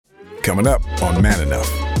coming up on Man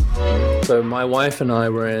Enough. So my wife and I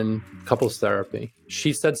were in couples therapy.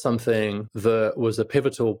 She said something that was a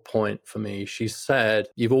pivotal point for me. She said,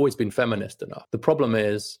 "You've always been feminist enough. The problem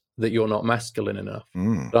is that you're not masculine enough."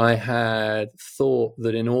 I had thought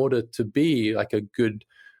that in order to be like a good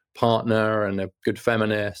partner and a good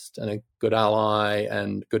feminist and a good ally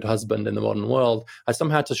and good husband in the modern world, I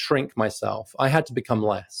somehow had to shrink myself. I had to become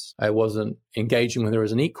less. I wasn't engaging with her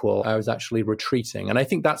as an equal. I was actually retreating. And I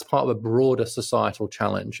think that's part of a broader societal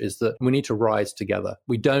challenge, is that we need to rise together.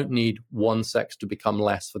 We don't need one sex to become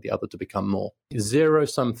less for the other to become more.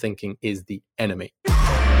 Zero-sum thinking is the enemy.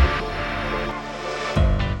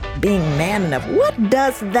 Being man enough, what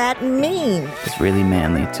does that mean? It's really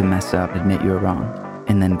manly to mess up, admit you're wrong,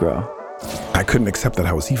 and then grow. I couldn't accept that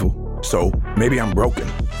I was evil. So maybe I'm broken,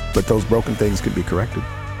 but those broken things could be corrected.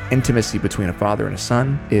 Intimacy between a father and a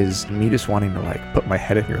son is me just wanting to put my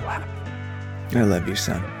head in your lap. I love you,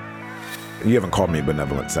 son. You haven't called me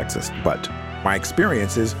benevolent sexist, but my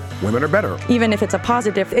experience is women are better. Even if it's a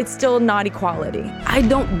positive, it's still not equality. I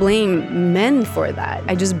don't blame men for that.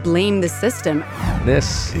 I just blame the system.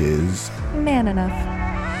 This is Man Enough.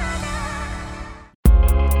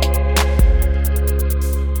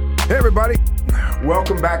 Hey everybody,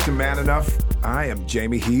 welcome back to Man Enough. I am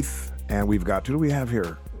Jamie Heath, and we've got, who do we have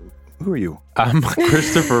here? Who are you? I'm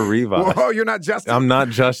Christopher Reeves. Whoa, you're not Justin. I'm not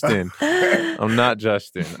Justin. I'm not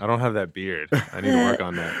Justin. I don't have that beard. I need to work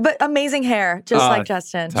on that. But amazing hair, just like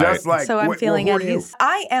Justin. Just like. So I'm feeling who at are you? ease.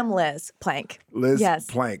 I am Liz Plank. Liz Yes.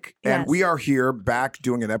 Plank. And Yes. we are here back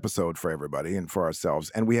doing an episode for everybody and for ourselves.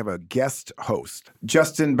 And we have a guest host.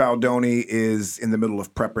 Justin Baldoni is in the middle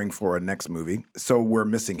of prepping for a next movie. So we're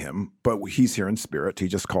missing him, but he's here in spirit. He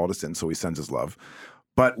just called us in, so he sends his love.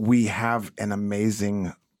 But we have an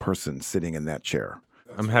amazing person sitting in that chair.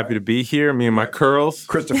 I'm happy to be here. Me and my curls.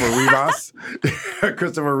 Christopher Reeves.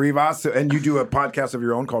 Christopher Reeves. And you do a podcast of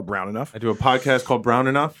your own called Brown Enough. I do a podcast called Brown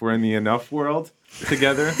Enough. We're in the enough world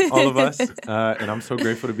together, all of us. And I'm so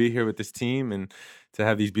grateful to be here with this team and to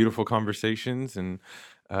have these beautiful conversations and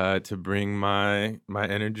to bring my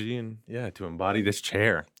energy and, to embody this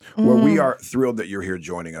chair. Well, we are thrilled that you're here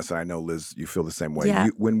joining us. And I know, Liz, you feel the same way. Yeah.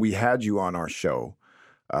 When we had you on our show,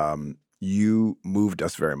 you moved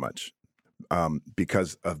us very much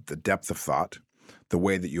because of the depth of thought, the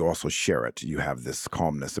way that you also share it. You have this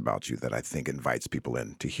calmness about you that I think invites people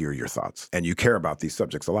in to hear your thoughts. And you care about these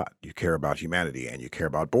subjects a lot. You care about humanity, and you care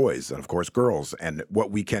about boys, and of course girls, and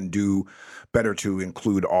what we can do better to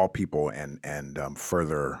include all people and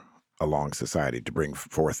further along society to bring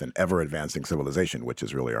forth an ever-advancing civilization, which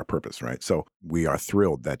is really our purpose, right? So we are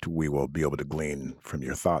thrilled that we will be able to glean from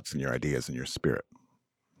your thoughts and your ideas and your spirit.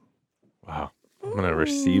 Wow. I'm going to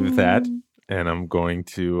receive that, and I'm going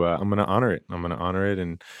to honor it. I'm going to honor it,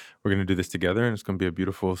 and we're going to do this together, and it's going to be a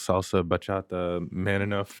beautiful salsa, bachata, Man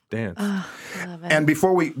Enough dance. Oh, I love it. And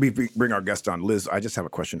before we bring our guest on, Liz, I just have a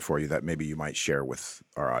question for you that maybe you might share with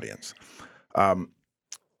our audience.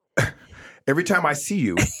 Every time I see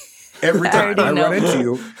you, every time I run into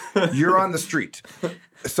you, you're on the street.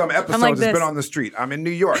 Some episodes like has this. been on the street. I'm in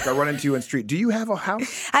New York. I run into you in the street. Do you have a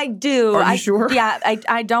house? I do. Are you sure? Yeah,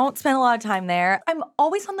 I don't spend a lot of time there. I'm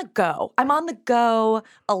always on the go. I'm on the go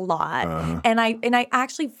a lot. And I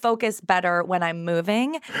actually focus better when I'm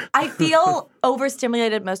moving. I feel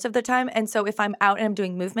overstimulated most of the time. And so if I'm out and I'm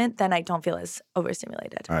doing movement, then I don't feel as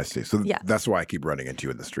overstimulated. I see. So that's why I keep running into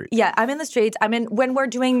you in the street. Yeah, I'm in the streets. when we're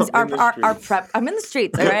doing our prep, I'm in the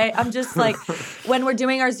streets, all right? I'm just like, when we're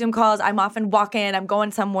doing our Zoom calls, I'm often walking, I'm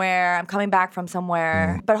going somewhere, I'm coming back from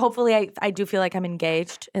somewhere. But hopefully I do feel like I'm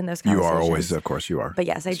engaged in those You conversations. are always, of course you are. But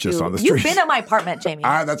yes, I It's do. just on the You've street. been at my apartment, Jamie.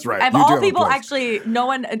 That's right. Of You do all have a people, place. actually, no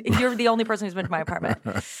one, you're the only person who's been to my apartment.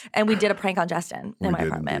 And we did a prank on Justin in my did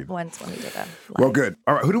apartment indeed. once when we did a live. Well, good.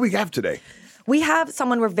 All right. Who do we have today? We have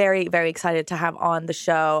someone we're very, very excited to have on the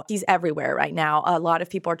show. He's everywhere right now. A lot of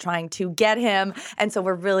people are trying to get him. And so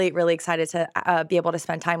we're really, really excited to be able to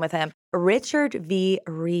spend time with him. Richard V.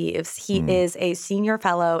 Reeves. He is a senior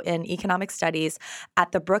fellow in economic studies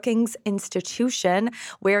at the Brookings Institution,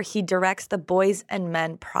 where he directs the Boys and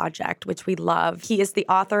Men Project, which we love. He is the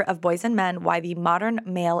author of Boys and Men, Why the Modern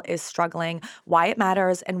Male is Struggling, Why It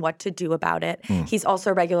Matters, and What to Do About It. He's also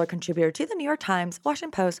a regular contributor to the New York Times,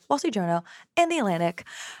 Washington Post, Wall Street Journal, and The Atlantic.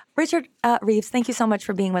 Richard Reeves, thank you so much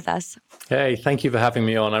for being with us. Hey, thank you for having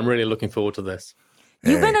me on. I'm really looking forward to this.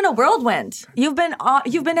 You've been in a whirlwind. You've been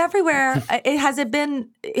everywhere.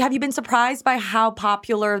 Have you been surprised by how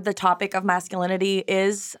popular the topic of masculinity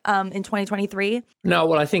is in 2023? No,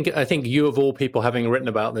 well, I think you of all people, having written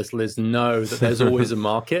about this, Liz, know that there's always a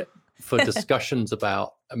market for discussions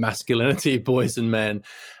about masculinity, boys and men.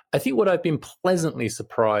 I think what I've been pleasantly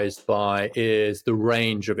surprised by is the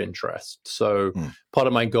range of interest. So part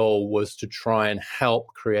of my goal was to try and help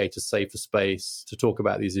create a safer space to talk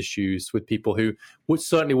about these issues with people who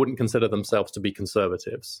certainly wouldn't consider themselves to be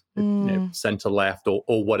conservatives, center left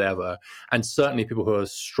or whatever, and certainly people who are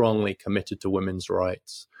strongly committed to women's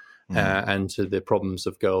rights. And to the problems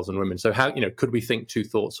of girls and women. So how, could we think two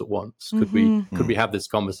thoughts at once? Could we have this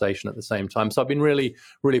conversation at the same time? So I've been really,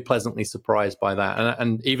 really pleasantly surprised by that.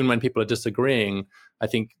 And even when people are disagreeing, I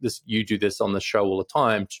think you do this on the show all the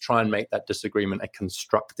time to try and make that disagreement a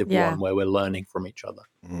constructive one where we're learning from each other.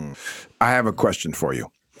 I have a question for you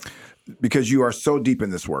because you are so deep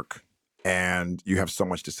in this work. And you have so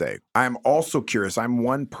much to say. I'm also curious. I'm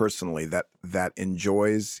one personally that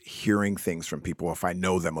enjoys hearing things from people if I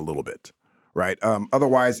know them a little bit, right?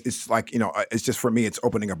 Otherwise, it's like, it's just for me, it's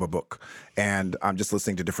opening up a book and I'm just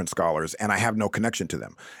listening to different scholars and I have no connection to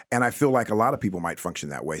them. And I feel like a lot of people might function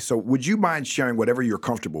that way. So would you mind sharing whatever you're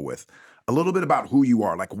comfortable with, a little bit about who you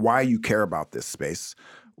are, like why you care about this space,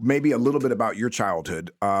 maybe a little bit about your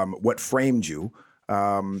childhood, what framed you,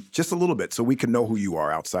 just a little bit so we can know who you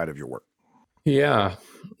are outside of your work. Yeah,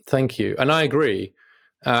 thank you. And I agree.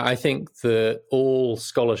 I think that all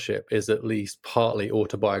scholarship is at least partly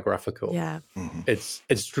autobiographical. Yeah. It's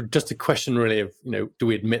just a question really of, do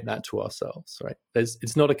we admit that to ourselves, right?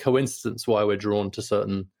 It's not a coincidence why we're drawn to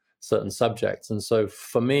certain subjects. And so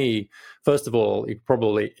for me, first of all, you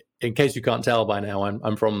probably, in case you can't tell by now,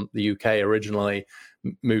 I'm from the UK originally,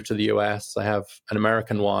 moved to the US. I have an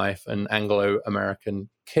American wife and Anglo-American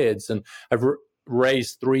kids, and I've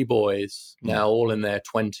raised 3 boys now, all in their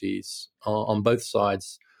 20s, on both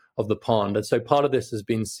sides of the pond. And so part of this has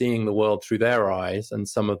been seeing the world through their eyes and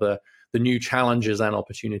some of the new challenges and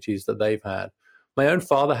opportunities that they've had. My own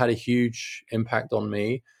father had a huge impact on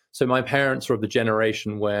me. So my parents were of the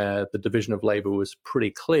generation where the division of labor was pretty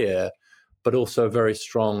clear, but also a very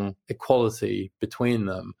strong equality between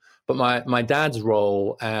them. But my dad's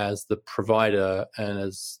role as the provider and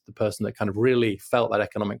as the person that kind of really felt that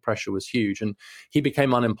economic pressure was huge. And he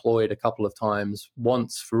became unemployed a couple of times,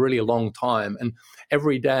 once for really a long time. And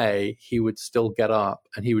every day he would still get up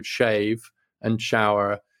and he would shave and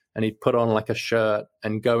shower and he'd put on like a shirt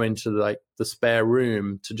and go into like the spare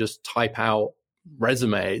room to just type out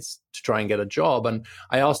resumes to try and get a job. And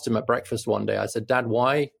I asked him at breakfast one day, I said, Dad,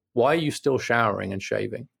 why are you still showering and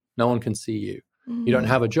shaving? No one can see you. You don't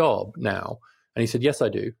have a job now. And he said, yes, I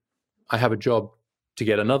do. I have a job to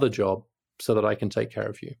get another job so that I can take care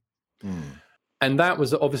of you. And that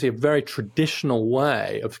was obviously a very traditional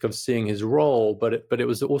way of seeing his role, but it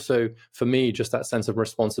was also, for me, just that sense of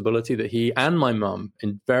responsibility that he and my mum,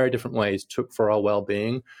 in very different ways, took for our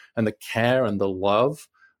well-being, and the care and the love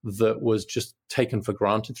that was just taken for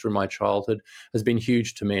granted through my childhood has been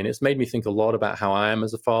huge to me. And it's made me think a lot about how I am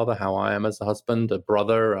as a father, how I am as a husband, a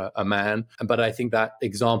brother, a man. But I think that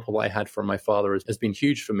example I had from my father has been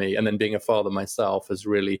huge for me. And then being a father myself has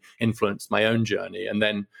really influenced my own journey. And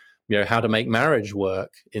then, how to make marriage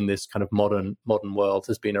work in this kind of modern world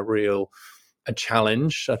has been a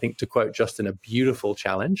challenge. I think, to quote Justin, a beautiful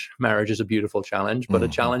challenge. Marriage is a beautiful challenge, but a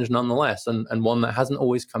challenge nonetheless, and one that hasn't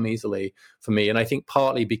always come easily for me. And I think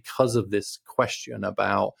partly because of this question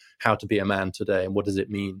about how to be a man today and what does it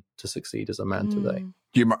mean to succeed as a man today.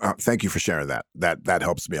 Thank you for sharing that. That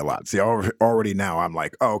helps me a lot. See, already now I'm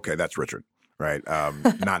like, oh, okay, that's Richard, right?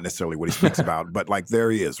 Not necessarily what he speaks about, but like there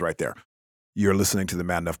he is right there. You're listening to the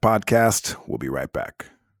Man Enough Podcast. We'll be right back.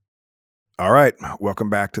 All right. Welcome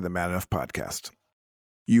back to the Man Enough Podcast.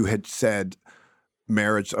 You had said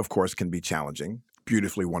marriage, of course, can be challenging,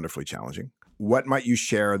 beautifully, wonderfully challenging. What might you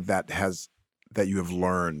share that you have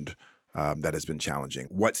learned that has been challenging?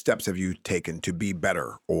 What steps have you taken to be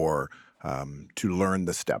better or to learn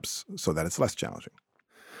the steps so that it's less challenging?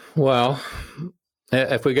 Well,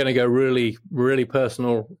 if we're going to go really, really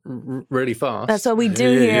personal, really fast. That's what we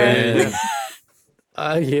do here. Yeah.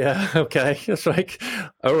 Yeah, okay. It's like,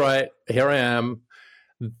 all right, here I am.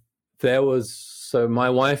 So my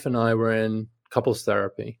wife and I were in couples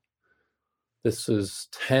therapy. This was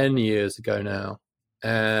 10 years ago now.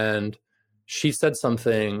 And she said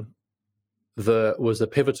something that was a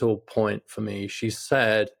pivotal point for me. She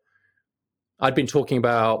said, I'd been talking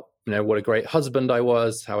about, what a great husband I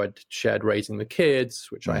was, how I'd shared raising the kids,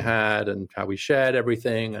 which I had, and how we shared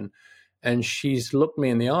everything. And she's looked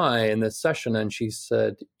me in the eye in this session and she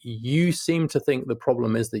said, you seem to think the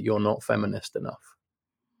problem is that you're not feminist enough.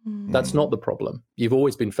 That's not the problem. You've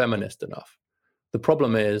always been feminist enough. The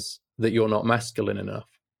problem is that you're not masculine enough.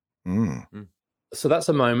 So that's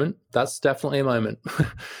a moment. That's definitely a moment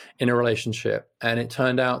in a relationship. And it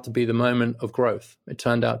turned out to be the moment of growth. It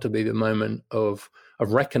turned out to be the moment of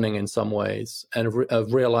of reckoning in some ways, and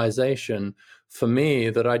of realization for me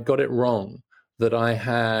that I'd got it wrong, that I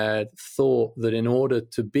had thought that in order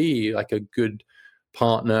to be like a good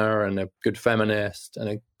partner and a good feminist and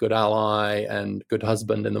a good ally and good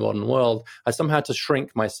husband in the modern world, I somehow had to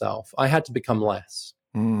shrink myself. I had to become less.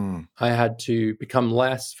 I had to become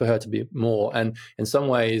less for her to be more. And in some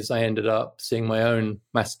ways, I ended up seeing my own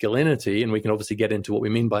masculinity, and we can obviously get into what we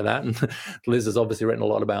mean by that. And Liz has obviously written a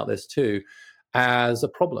lot about this too, as a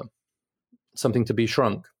problem, something to be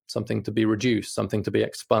shrunk, something to be reduced, something to be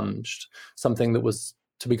expunged, something that was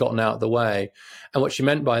to be gotten out of the way. And what she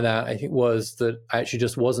meant by that, I think, was that I actually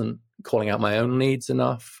just wasn't calling out my own needs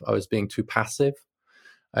enough. I was being too passive.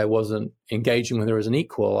 I wasn't engaging with her as an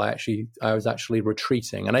equal. I was actually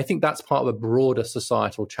retreating. And I think that's part of a broader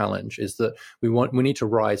societal challenge, is that we need to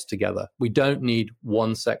rise together. We don't need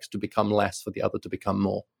one sex to become less for the other to become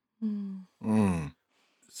more.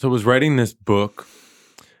 So I was writing this book.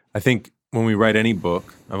 I think when we write any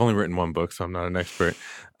book, I've only written one book, so I'm not an expert.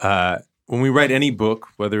 When we write any book,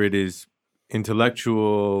 whether it is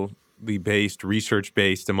intellectually based,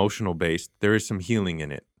 research-based, emotional-based, there is some healing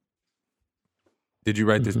in it. Did you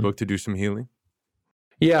write this book to do some healing?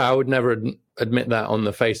 Yeah, I would never admit that on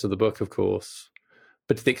the face of the book, of course.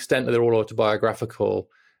 But to the extent that they're all autobiographical,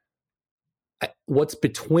 what's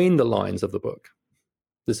between the lines of the book?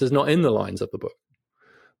 This is not in the lines of the book.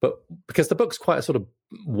 But because the book's quite a sort of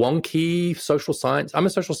wonky social science. I'm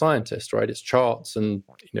a social scientist, right? It's charts and,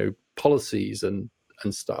 policies and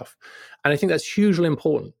stuff. And I think that's hugely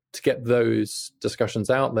important to get those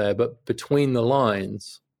discussions out there. But between the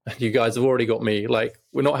lines, you guys have already got me like,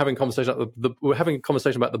 we're not having a conversation about we're having a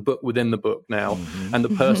conversation about the book within the book now, and the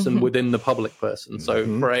person within the public person. So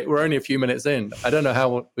we're only a few minutes in. I don't know how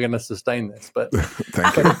we're going to sustain this, but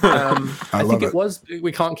Thank you. I think it was.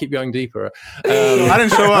 We can't keep going deeper. I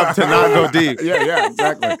didn't show up to not go deep. Yeah,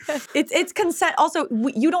 exactly. It's consent. Also,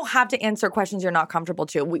 you don't have to answer questions you're not comfortable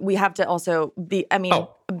to. We have to also be.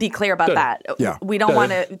 Be clear about that. Yeah. We don't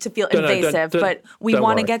want to feel invasive, but we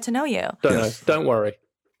want to get to know you. Don't worry.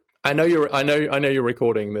 I know you're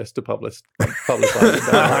recording this to publicize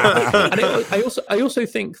it. And I also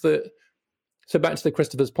think that, so back to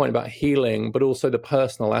Christopher's point about healing, but also the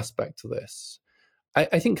personal aspect to this.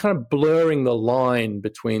 I think kind of blurring the line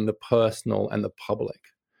between the personal and the public,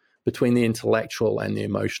 between the intellectual and the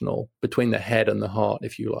emotional, between the head and the heart,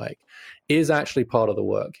 if you like, is actually part of the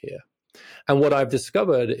work here. And what I've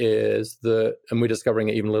discovered is that, and we're discovering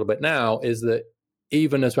it even a little bit now, is that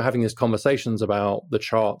even as we're having these conversations about the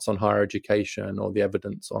charts on higher education or the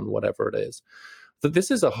evidence on whatever it is, that this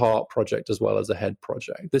is a heart project as well as a head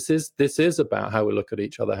project. This is about how we look at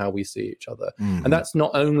each other, how we see each other. And that's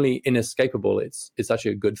not only inescapable, it's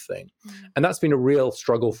actually a good thing. And that's been a real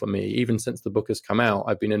struggle for me. Even since the book has come out,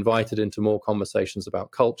 I've been invited into more conversations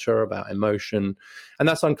about culture, about emotion, and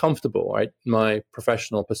that's uncomfortable, right? My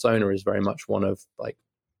professional persona is very much one of like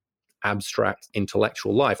abstract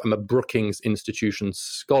intellectual life. I'm a Brookings Institution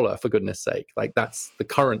scholar, for goodness sake. Like, that's the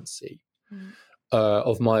currency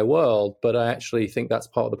of my world. But I actually think that's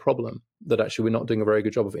part of the problem, that actually we're not doing a very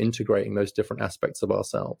good job of integrating those different aspects of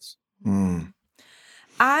ourselves.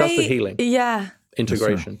 That's the healing. Yeah.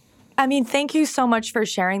 Integration. Yes, I mean, thank you so much for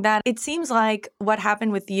sharing that. It seems like what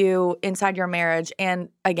happened with you inside your marriage, and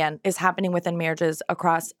again, is happening within marriages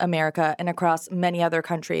across America and across many other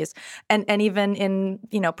countries, and even in,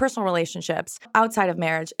 personal relationships outside of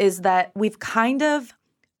marriage, is that we've kind of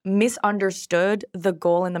misunderstood the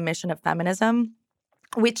goal and the mission of feminism.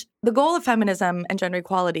 Which the goal of feminism and gender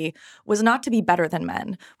equality was not to be better than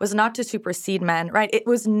men, was not to supersede men, right? It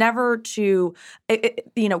was never to,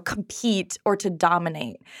 compete or to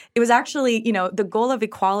dominate. It was actually, the goal of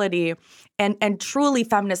equality and truly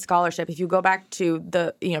feminist scholarship. If you go back to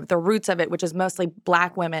the roots of it, which is mostly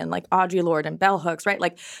Black women like Audre Lorde and bell hooks, right?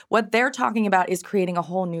 Like, what they're talking about is creating a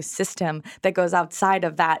whole new system that goes outside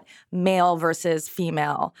of that male versus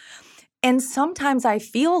female. And sometimes I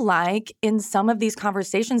feel like in some of these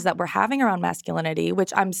conversations that we're having around masculinity,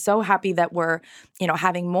 which I'm so happy that we're,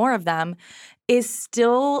 having more of them, is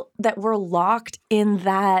still that we're locked in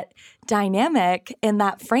that dynamic, in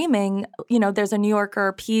that framing. There's a New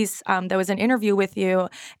Yorker piece, there was an interview with you,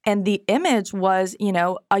 and the image was,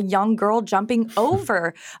 a young girl jumping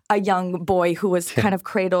over a young boy who was kind of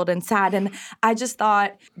cradled and sad. And I just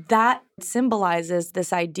thought that symbolizes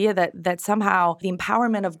this idea that somehow the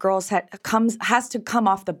empowerment of girls has to come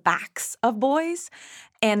off the backs of boys.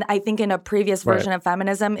 And I think in a previous version of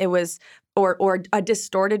feminism, it was or a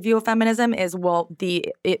distorted view of feminism is, well, you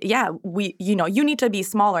need to be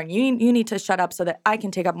smaller and you need to shut up so that I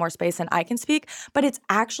can take up more space and I can speak. But it's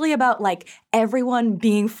actually about like everyone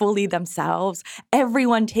being fully themselves,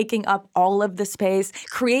 everyone taking up all of the space,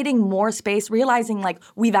 creating more space, realizing like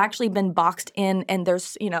we've actually been boxed in, and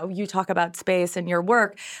there's, you talk about space in your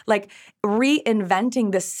work, like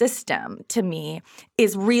reinventing the system to me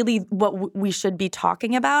is really what we should be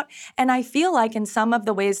talking about. And I feel like in some of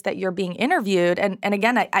the ways that you're being interviewed, and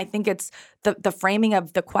again, I think it's the framing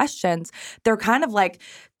of the questions, they're kind of like,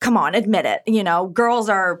 come on, admit it. Girls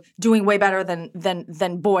are doing way better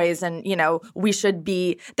than boys, and we should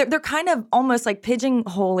be. They're kind of almost like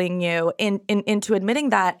pigeonholing you into admitting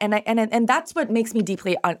that, and that's what makes me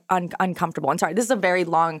deeply uncomfortable. I'm sorry, this is a very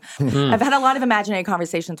long. I've had a lot of imaginary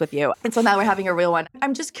conversations with you, and so now we're having a real one.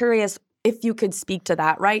 I'm just curious if you could speak to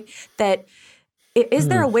that, right? That. Is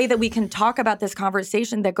there a way that we can talk about this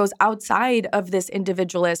conversation that goes outside of this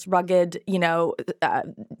individualist, rugged,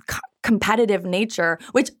 competitive nature,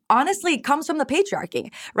 which honestly comes from the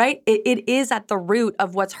patriarchy, right? It is at the root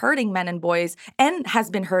of what's hurting men and boys and has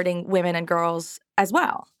been hurting women and girls as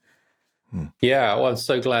well. Yeah, well, I'm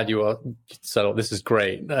so glad you settled. This is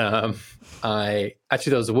great. There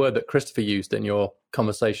was a word that Christopher used in your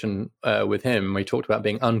conversation with him. We talked about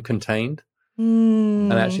being uncontained.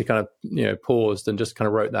 And actually kind of, paused and just kind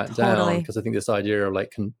of wrote that down, because I think this idea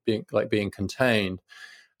of being contained.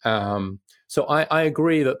 So I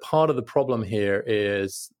agree that part of the problem here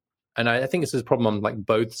is, and I think this is a problem on like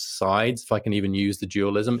both sides, if I can even use the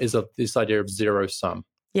dualism, is this idea of zero sum.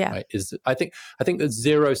 Yeah. Right? I think that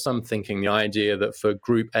zero sum thinking, the idea that for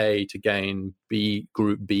group A to gain,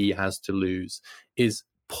 group B has to lose, is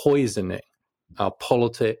poisoning our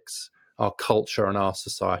politics, our culture, and our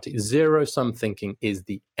society. Zero-sum thinking is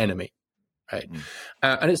the enemy, right?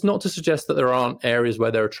 And it's not to suggest that there aren't areas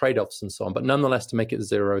where there are trade-offs and so on, but nonetheless to make it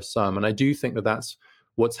zero-sum. And I do think that that's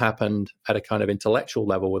what's happened at a kind of intellectual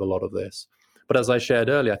level with a lot of this. But as I shared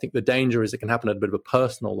earlier, I think the danger is it can happen at a bit of a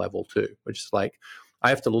personal level too, which is like, I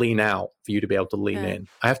have to lean out for you to be able to lean in.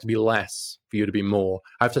 I have to be less for you to be more.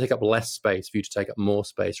 I have to take up less space for you to take up more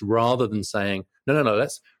space, rather than saying, no,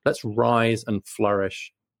 let's rise and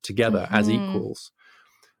flourish together as equals.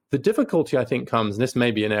 The difficulty, I think, comes, and this may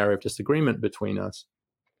be an area of disagreement between us,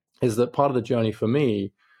 is that part of the journey for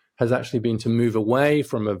me has actually been to move away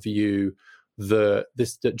from a view that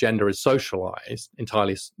gender is socialized,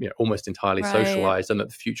 entirely, almost entirely socialized, and that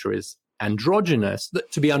the future is androgynous,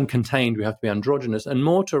 that to be uncontained, we have to be androgynous, and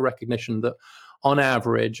more to a recognition that on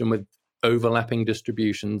average and with overlapping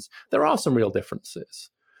distributions, there are some real differences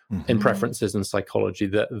in preferences and psychology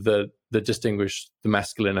that distinguish the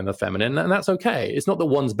masculine and the feminine. And that's okay. It's not that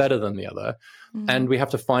one's better than the other. And we have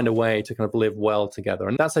to find a way to kind of live well together.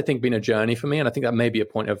 And that's, I think, been a journey for me. And I think that may be a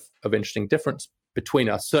point of interesting difference between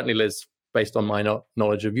us. Certainly, Liz, based on my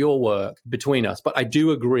knowledge of your work, between us. But I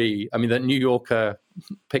do agree. I mean, that New Yorker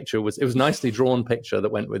picture was a nicely drawn picture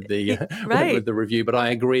that went with the went with the review. But I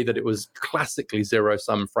agree that it was classically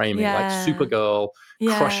zero-sum framing, like Supergirl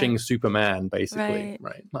crushing Superman, basically.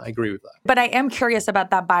 Right. I agree with that. But I am curious about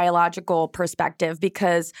that biological perspective,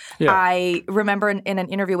 because I remember in an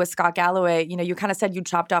interview with Scott Galloway, you kind of said you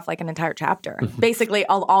chopped off like an entire chapter, basically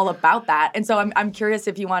all about that. And so I'm curious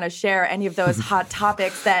if you want to share any of those hot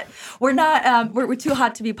topics that we're not we're too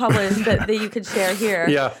hot to be published that you could share here.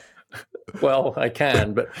 Yeah. Well, I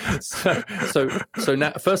can, but so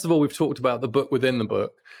now, first of all, we've talked about the book within the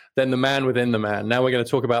book, then the man within the man. Now we're going to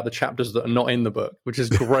talk about the chapters that are not in the book, which is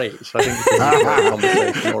great. I think this is a great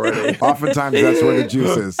conversation already. Oftentimes, that's where the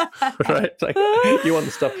juice is. Right? Like, you want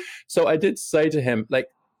the stuff. So I did say to him, like,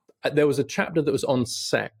 there was a chapter that was on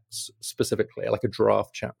sex specifically, like a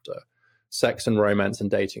draft chapter. Sex and romance and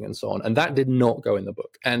dating and so on. And that did not go in the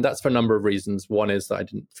book. And that's for a number of reasons. One is that I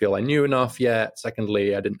didn't feel I knew enough yet.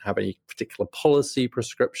 Secondly, I didn't have any particular policy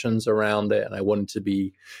prescriptions around it, and I wanted to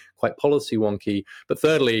be quite policy wonky. But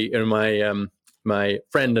thirdly, my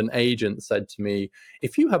friend and agent said to me,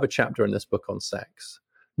 if you have a chapter in this book on sex,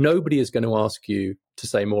 nobody is going to ask you to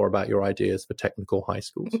say more about your ideas for technical high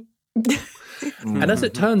schools. And as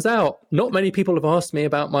it turns out, not many people have asked me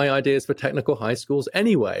about my ideas for technical high schools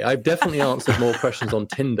anyway. I've definitely answered more questions on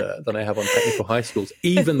Tinder than I have on technical high schools,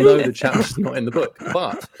 even though the chapter's not in the book.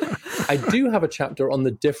 But I do have a chapter on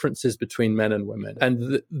the differences between men and women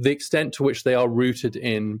and the extent to which they are rooted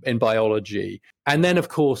in biology. And then, of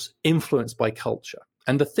course, influenced by culture.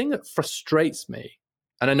 And the thing that frustrates me,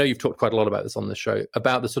 and I know you've talked quite a lot about this on the show,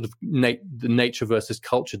 about the sort of the nature versus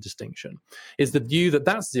culture distinction, is the view that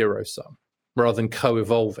that's zero sum rather than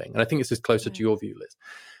co-evolving. And I think this is closer to your view, Liz.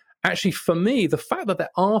 actually, for me, the fact that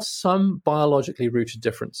there are some biologically rooted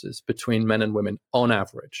differences between men and women on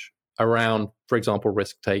average around, for example,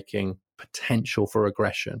 risk-taking, potential for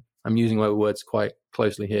aggression. I'm using my words quite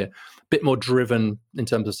closely here. A bit more driven in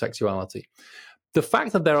terms of sexuality. The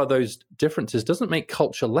fact that there are those differences doesn't make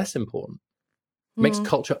culture less important. It makes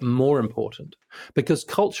culture more important, because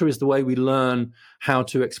culture is the way we learn how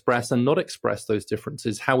to express and not express those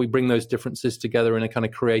differences, how we bring those differences together in a kind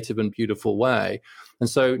of creative and beautiful way. And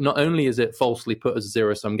so not only is it falsely put as a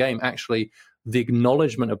zero-sum game, actually the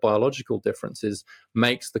acknowledgement of biological differences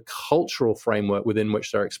makes the cultural framework within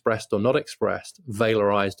which they're expressed or not expressed,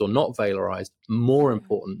 valorized or not valorized, more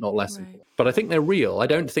important, not less important. But I think they're real. I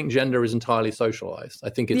don't think gender is entirely socialized. I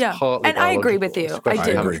think it's partly and I agree with biological, you. I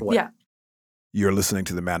especially do. how much weight. Yeah. You're listening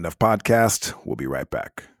to the Man Enough Podcast. We'll be right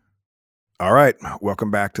back. All right. Welcome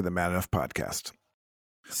back to the Man Enough Podcast.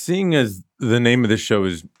 Seeing as the name of this show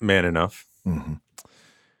is Man Enough,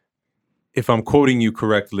 if I'm quoting you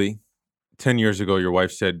correctly, 10 years ago, your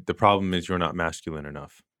wife said, the problem is you're not masculine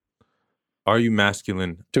enough. Are you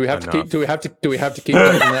masculine Do we have enough? to keep? Do we have to keep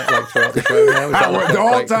doing that like throughout the show? Now? The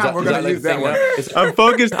whole time we're going to use that one. I'm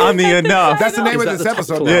focused on the enough. That's the name of this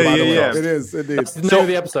episode. Now, by the way. It is indeed. That's the name of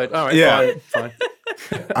the episode. All right, fine.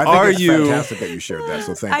 I think it's fantastic that you shared that,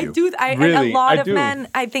 so thank you. Really, and a lot I of do. men,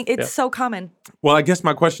 I think it's so common. Well, I guess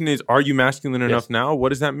my question is, are you masculine enough now? What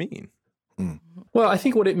does that mean? Well, I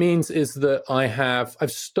think what it means is that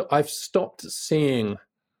I've stopped seeing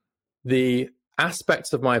the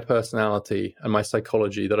aspects of my personality and my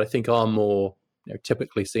psychology that I think are more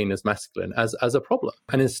typically seen as masculine as a problem,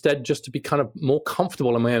 and instead just to be kind of more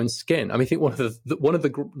comfortable in my own skin. I mean, I think one of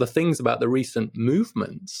the things about the recent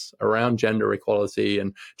movements around gender equality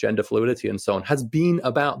and gender fluidity and so on has been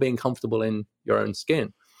about being comfortable in your own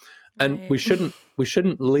skin, and we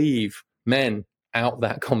shouldn't leave men out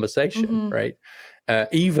that conversation, right?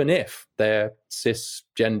 Even if they're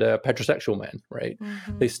cisgender heterosexual men, right?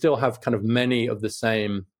 They still have kind of many of the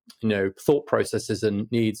same thought processes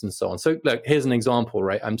and needs and so on. So look, here's an example,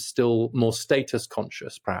 right? I'm still more status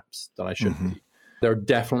conscious perhaps than I should be. There are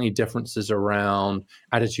definitely differences around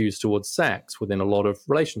attitudes towards sex within a lot of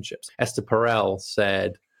relationships. Esther Perel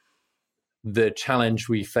said, the challenge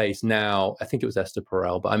we face now, I think it was Esther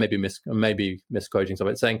Perel, but I may be misquoting some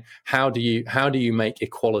of it, saying, how do you make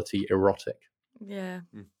equality erotic? Yeah.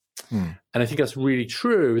 And I think that's really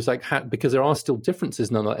true. It's like because there are still differences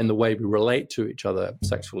in the way we relate to each other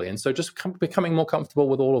sexually, and so just becoming more comfortable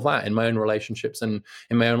with all of that in my own relationships and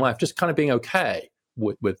in my own life, just kind of being okay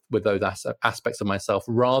with those aspects of myself,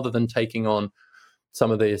 rather than taking on some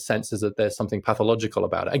of the senses that there's something pathological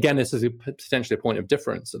about it. Again, this is potentially a point of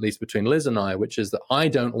difference, at least between Liz and I, which is that I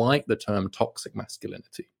don't like the term toxic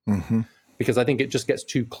masculinity. Because I think it just gets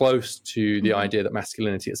too close to the idea that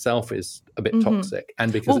masculinity itself is a bit toxic,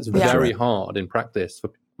 and because it's very hard in practice.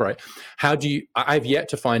 Right? I've yet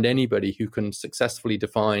to find anybody who can successfully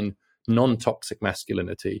define non-toxic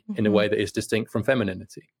masculinity in a way that is distinct from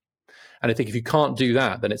femininity. And I think if you can't do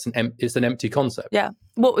that, then it's an empty concept. Yeah.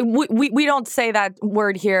 Well, we don't say that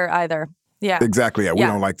word here either. Yeah. Exactly. Yeah. We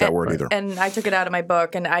don't like that word either. And I took it out of my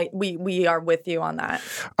book, and we are with you on that.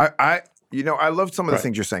 I love some of the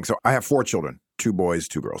things you're saying. So I have 4 children, 2 boys,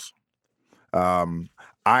 2 girls.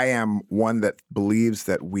 I am one that believes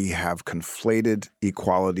that we have conflated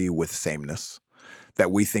equality with sameness,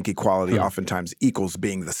 that we think equality oftentimes equals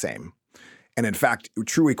being the same. And in fact,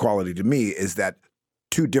 true equality to me is that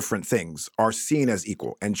 2 different things are seen as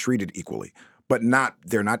equal and treated equally, but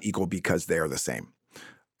they're not equal because they are the same.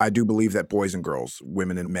 I do believe that boys and girls,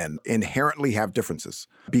 women and men, inherently have differences.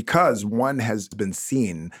 Because one has been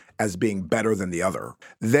seen as being better than the other,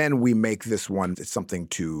 then we make this one something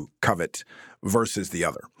to covet versus the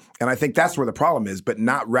other. And I think that's where the problem is, but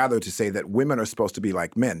not rather to say that women are supposed to be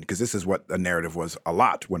like men, because this is what the narrative was a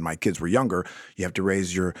lot when my kids were younger. You have to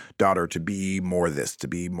raise your daughter to be more this, to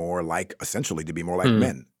be more like, essentially to be more like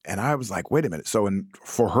men. And I was like, wait a minute. So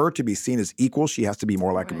for her to be seen as equal, she has to be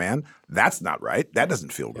more like a man? That's not right. That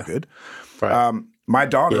doesn't feel good. Right. My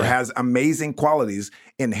daughter has amazing qualities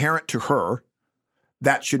inherent to her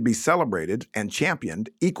that should be celebrated and championed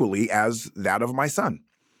equally as that of my son.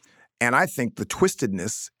 And I think the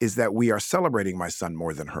twistedness is that we are celebrating my son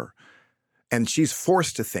more than her. And she's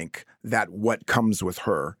forced to think that what comes with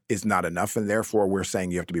her is not enough, and therefore we're saying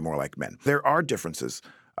you have to be more like men. There are differences.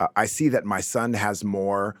 I see that my son has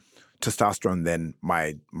more testosterone than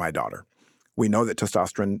my daughter. We know that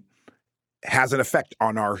testosterone has an effect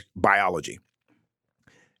on our biology.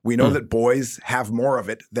 We know that boys have more of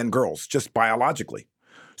it than girls, just biologically.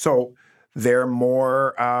 So they're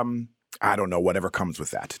more I don't know, whatever comes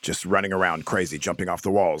with that. Just running around crazy, jumping off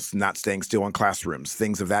the walls, not staying still in classrooms,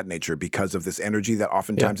 things of that nature because of this energy that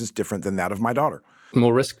oftentimes is different than that of my daughter.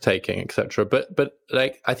 More risk taking, etc. But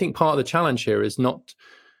like, I think part of the challenge here is not.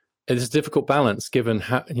 It's a difficult balance given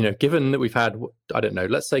given that we've had, I don't know,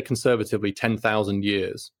 let's say conservatively 10,000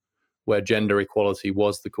 years where gender equality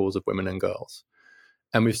was the cause of women and girls,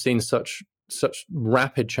 and we've seen such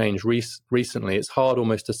rapid change recently. It's hard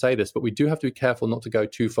almost to say this, but we do have to be careful not to go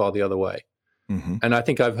too far the other way. Mm-hmm. And I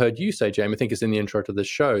think I've heard you say, Jamie, I think it's in the intro to this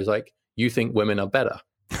show, is like, you think women are better.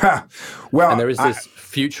 Well, and there is this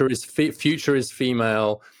future is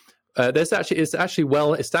female. It's actually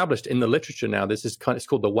well established in the literature now. It's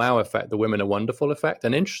called the wow effect, the women are wonderful effect.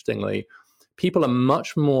 And interestingly, people are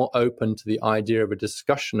much more open to the idea of a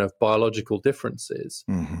discussion of biological differences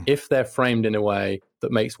if they're framed in a way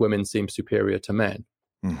that makes women seem superior to men.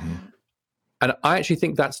 Mm-hmm. And I actually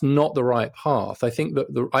think that's not the right path. I think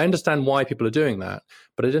that I understand why people are doing that,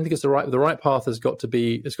 but I don't think it's the right path has got to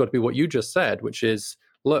be what you just said, which is,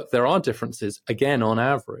 look, there are differences, again, on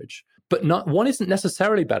average, but one isn't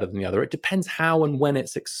necessarily better than the other. It depends how and when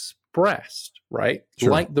it's expressed, right?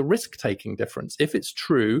 Sure. Like the risk-taking difference. If it's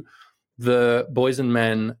true, the boys and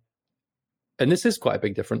men, and this is quite a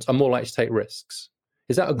big difference, are more likely to take risks.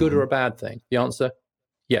 Is that a good or a bad thing? The answer,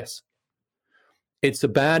 yes. It's a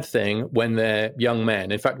bad thing when they're young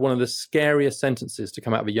men. In fact, one of the scariest sentences to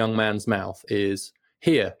come out of a young man's mouth is,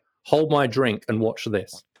 here, hold my drink and watch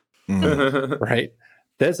this. Right?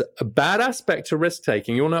 There's a bad aspect to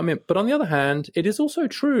risk-taking, you all know what I mean? But on the other hand, it is also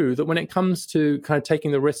true that when it comes to kind of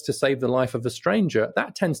taking the risk to save the life of a stranger,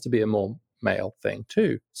 that tends to be a more male thing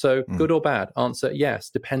too. So good or bad? Answer,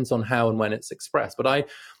 yes. Depends on how and when it's expressed. But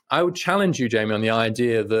I would challenge you, Jamie, on the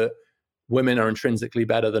idea that women are intrinsically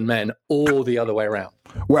better than men or the other way around.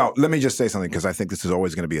 Well, let me just say something, because I think this is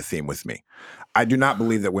always going to be a theme with me. I do not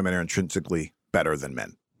believe that women are intrinsically better than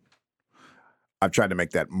men. I've tried to make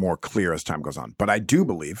that more clear as time goes on. But I do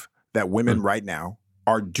believe that women right now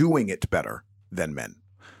are doing it better than men.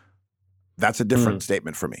 That's a different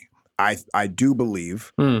statement for me. I do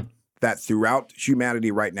believe that throughout humanity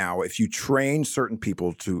right now, if you train certain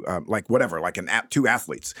people to, like two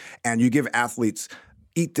athletes, and you give athletes,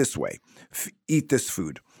 eat this way, eat this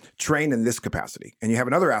food, train in this capacity, and you have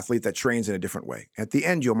another athlete that trains in a different way. At the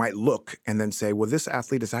end, you might look and then say, well, this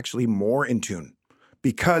athlete is actually more in tune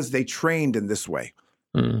because they trained in this way.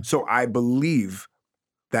 So I believe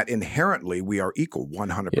that inherently we are equal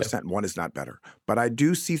 100%. Yeah. One is not better. But I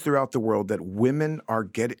do see throughout the world that women are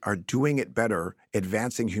doing it better,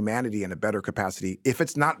 advancing humanity in a better capacity, if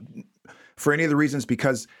it's not for any of the reasons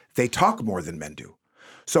because they talk more than men do.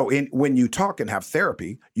 So when you talk and have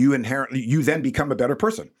therapy, you then become a better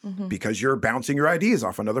person because you're bouncing your ideas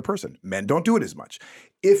off another person. Men don't do it as much.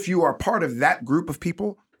 If you are part of that group of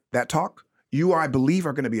people that talk, you, I believe,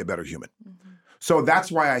 are going to be a better human. So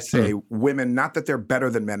that's why I say women, not that they're better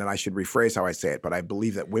than men, and I should rephrase how I say it, but I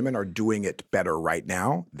believe that women are doing it better right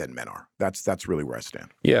now than men are. That's really where I stand.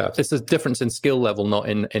 Yeah, it's a difference in skill level, not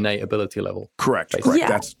in innate ability level. Correct.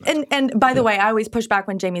 Yeah. And by the way, I always push back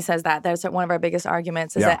when Jamie says that. That's one of our biggest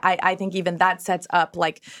arguments is that I think even that sets up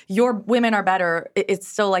like your women are better. It's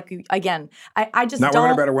still like, again, I just not don't.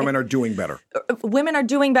 Women are better, women are doing better. Women are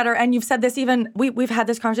doing better. And you've said this even, we've had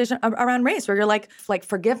this conversation around race where you're like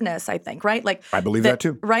forgiveness, I think, right? Like I believe that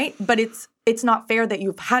too. Right? But it's not fair that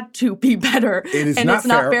you've had to be better. It is and not it's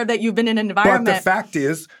not fair that you've been in an environment. But the fact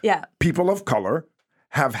is, people of color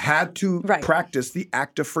have had to practice the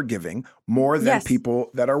act of forgiving more than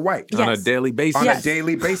people that are white. On a daily basis. On a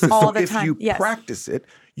daily basis. All so the if time. you practice it,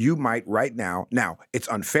 you might right now. Now, it's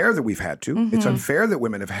unfair that we've had to. It's unfair that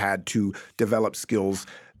women have had to develop skills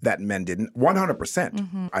that men didn't.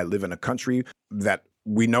 100%. I live in a country that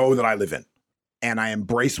we know that I live in. And I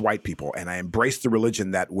embrace white people, and I embrace the religion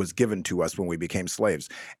that was given to us when we became slaves.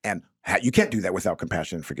 And you can't do that without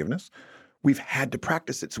compassion and forgiveness. We've had to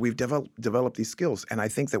practice it, so we've developed these skills. And I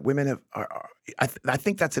think that women have. I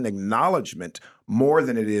think that's an acknowledgement more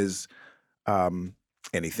than it is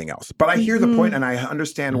anything else. But I hear the point, and I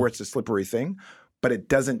understand where it's a slippery thing. But it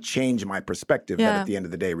doesn't change my perspective that at the end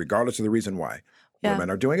of the day, regardless of the reason why,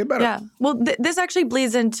 women are doing it better. Yeah. Well, this actually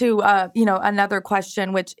bleeds into, another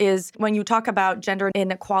question, which is when you talk about gender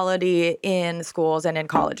inequality in schools and in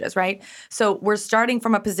colleges, right? So we're starting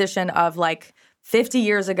from a position of like 50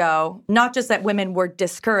 years ago, not just that women were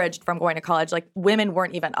discouraged from going to college, like women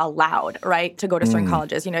weren't even allowed, right, to go to certain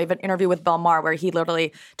colleges. You know, you have an interview with Bill Maher where he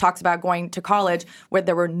literally talks about going to college where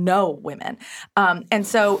there were no women. And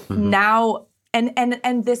so now...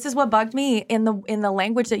 And this is what bugged me in the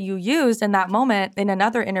language that you used in that moment in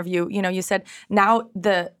another interview. You know, you said now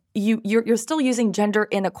the you're still using gender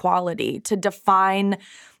inequality to define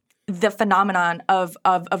the phenomenon of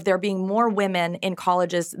there being more women in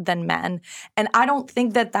colleges than men. And I don't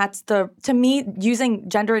think that that's to me, using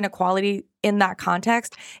gender inequality in that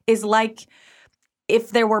context is like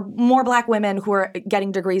if there were more Black women who are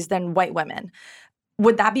getting degrees than white women.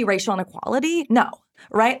 Would that be racial inequality? No.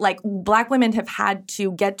 Right? Like Black women have had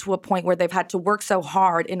to get to a point where they've had to work so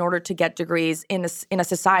hard in order to get degrees in a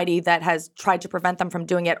society that has tried to prevent them from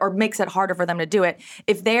doing it or makes it harder for them to do it.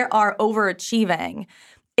 If they are overachieving,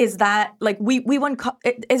 is that like we wouldn't call,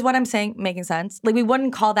 is what I'm saying making sense? Like we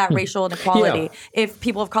wouldn't call that racial inequality if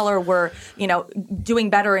people of color were, doing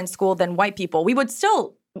better in school than white people. We would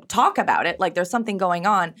still talk about it like there's something going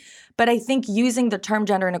on. But I think using the term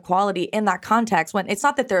gender inequality in that context, when it's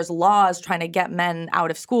not that there's laws trying to get men out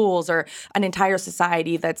of schools or an entire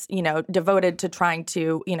society that's, devoted to trying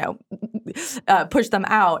to, push them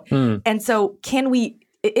out. And so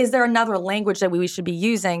is there another language that we should be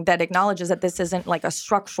using that acknowledges that this isn't like a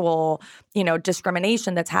structural,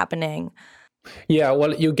 discrimination that's happening? Yeah,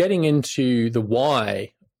 well, you're getting into the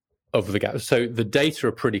why of the gap. So the data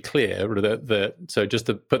are pretty clear. So just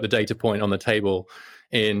to put the data point on the table,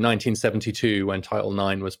 in 1972, when Title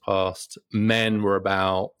IX was passed, men were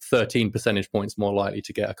about 13 percentage points more likely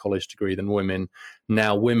to get a college degree than women.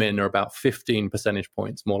 Now women are about 15 percentage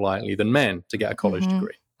points more likely than men to get a college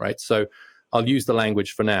degree, right? So I'll use the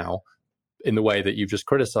language for now in the way that you've just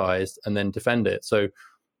criticized and then defend it. So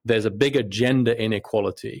there's a bigger gender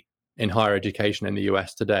inequality in higher education in the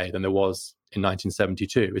US today than there was in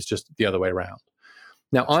 1972. It's just the other way around.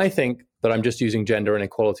 Now, I think that I'm just using gender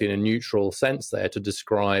inequality in a neutral sense there to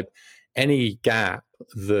describe any gap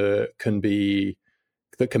that can be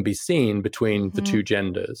seen between the two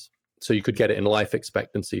genders. So you could get it in life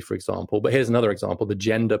expectancy, for example. But here's another example, the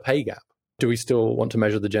gender pay gap. Do we still want to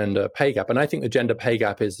measure the gender pay gap? And I think the gender pay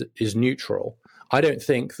gap is neutral. I don't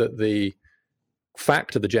think that the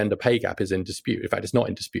fact of the gender pay gap is in dispute. In fact, it's not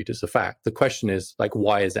in dispute, it's a fact. The question is, like,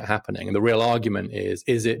 why is it happening? And the real argument is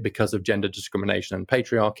it because of gender discrimination and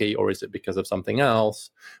patriarchy, or is it because of something else,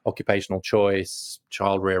 occupational choice,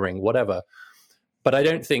 child rearing, whatever? But I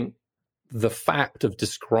don't think the fact of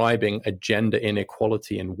describing a gender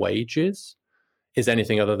inequality in wages is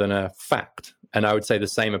anything other than a fact. And I would say the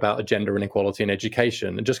same about a gender inequality in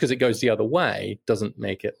education. And just because it goes the other way doesn't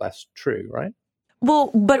make it less true, right?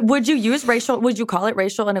 Well, but would you call it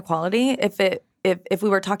racial inequality if we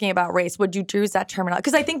were talking about race? Would you choose that terminology?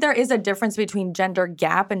 Because I think there is a difference between gender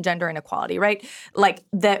gap and gender inequality, right? Like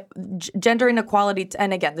that gender inequality,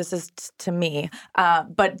 and again, this is to me,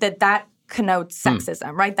 but that connotes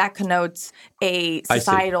sexism, right? That connotes a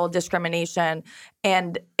societal discrimination.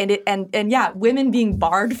 And yeah, women being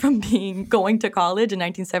barred from going to college in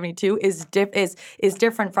 1972 is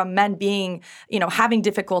different from men being, having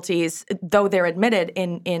difficulties, though they're admitted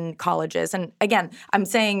in colleges. And again, I'm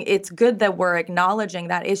saying it's good that we're acknowledging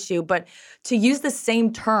that issue, but to use the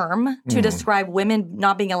same term to describe women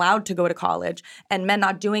not being allowed to go to college and men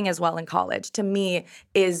not doing as well in college, to me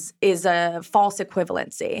is a false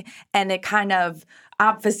equivalency, and it kind of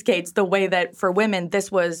obfuscates the way that for women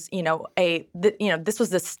this was, this was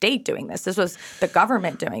the state doing this. This was the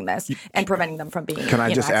government doing this and preventing them from being. Can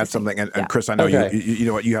I just add something? And Chris, I know you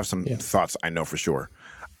know what, you have some thoughts. I know for sure.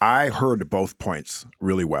 I heard both points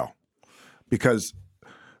really well because,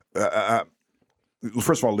 first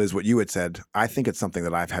of all, Liz, what you had said, I think it's something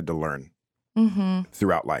that I've had to learn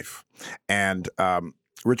throughout life. And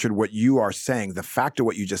Richard, what you are saying, the fact of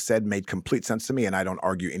what you just said made complete sense to me, and I don't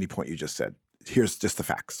argue any point you just said. Here's just the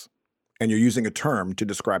facts. And you're using a term to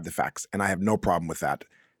describe the facts, and I have no problem with that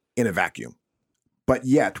in a vacuum. But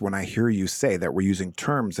yet, when I hear you say that we're using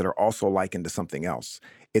terms that are also likened to something else,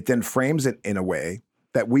 it then frames it in a way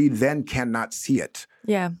that we then cannot see it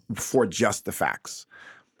for just the facts.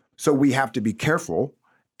 So we have to be careful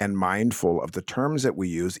and mindful of the terms that we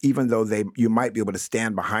use, even though you might be able to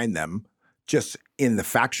stand behind them just in the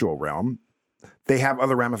factual realm. They have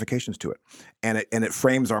other ramifications to it. And it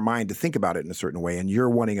frames our mind to think about it in a certain way. And you're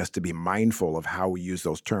wanting us to be mindful of how we use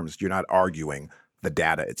those terms. You're not arguing the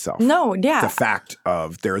data itself. No, yeah. The fact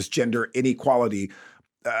of there is gender inequality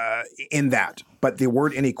in that. But the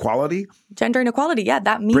word inequality. Gender inequality,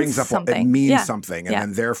 that means brings up something. It means something. And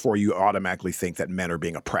then therefore you automatically think that men are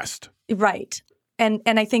being oppressed. Right. And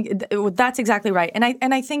I think that's exactly right. And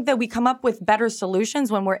I think that we come up with better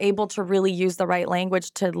solutions when we're able to really use the right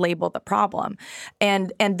language to label the problem.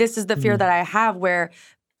 And this is the fear that I have, where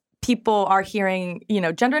people are hearing,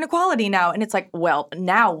 gender inequality now, and it's like, well,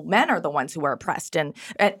 now men are the ones who are oppressed, and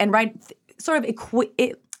right, sort of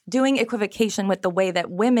doing equivocation with the way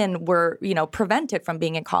that women were, prevented from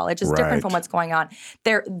being in college is different from what's going on.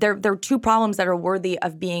 They're two problems that are worthy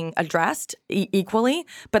of being addressed equally,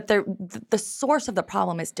 but the source of the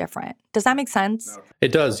problem is different. Does that make sense?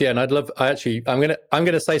 It does, yeah. And I'm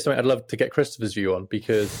gonna say something I'd love to get Christopher's view on,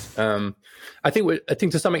 because I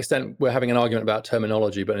think to some extent we're having an argument about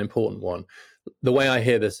terminology, but an important one. The way I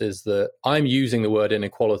hear this is that I'm using the word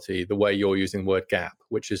inequality the way you're using the word gap,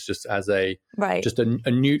 which is just as a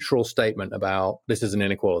neutral statement about this is an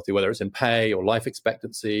inequality, whether it's in pay or life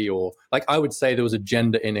expectancy, or like I would say there was a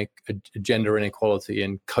gender inequality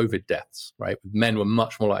in COVID deaths, right? Men were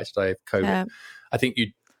much more likely to die of COVID. Yeah. I think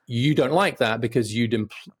you don't like that because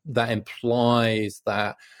that implies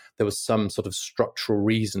that there was some sort of structural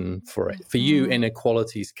reason for it. For you,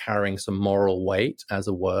 inequality is carrying some moral weight as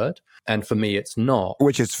a word. And for me, it's not.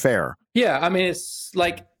 Which is fair. Yeah. I mean, it's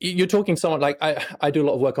like you're talking someone like I do a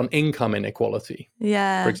lot of work on income inequality,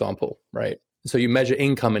 for example, right? So you measure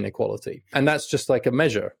income inequality, and that's just like a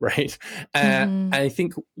measure, right? And I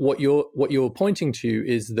think what you're pointing to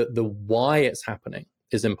is that the why it's happening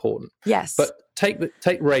is important. Yes. But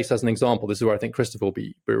take race as an example. This is where I think Christopher will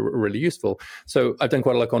be really useful. So I've done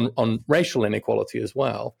quite a lot on racial inequality as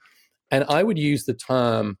well. And I would use the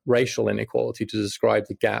term racial inequality to describe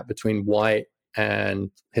the gap between white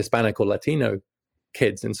and Hispanic or Latino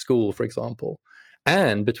kids in school, for example,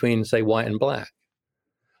 and between, say, white and black.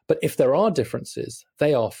 But if there are differences,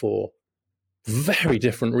 they are for very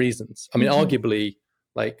different reasons. I mean, arguably,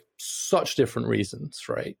 like such different reasons,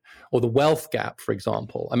 right? Or the wealth gap, for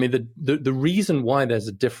example. I mean, the reason why there's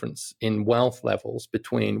a difference in wealth levels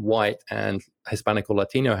between white and Hispanic or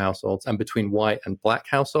Latino households and between white and black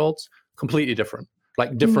households, completely different,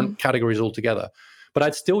 like different categories altogether. But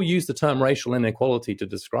I'd still use the term racial inequality to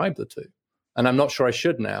describe the two. And I'm not sure I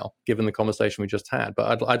should now, given the conversation we just had.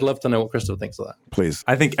 But I'd love to know what Crystal thinks of that. Please.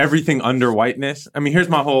 I think everything under whiteness. I mean, here's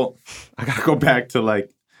my whole. I gotta go back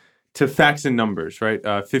to facts and numbers, right?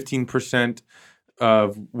 15%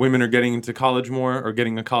 of women are getting into college more, or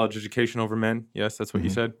getting a college education over men. Yes, that's what you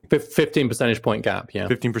said. 15 percentage point gap. Yeah.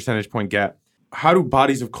 15 percentage point gap. How do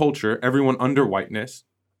bodies of culture, everyone under whiteness,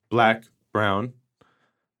 black, brown,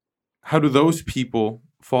 how do those people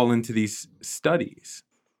fall into these studies?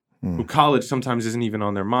 Who college sometimes isn't even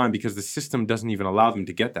on their mind because the system doesn't even allow them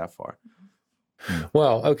to get that far.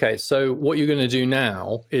 Well, okay. So what you're going to do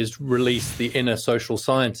now is release the inner social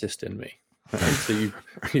scientist in me. Right? So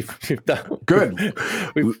you've done good.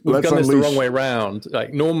 We've done this the wrong way around.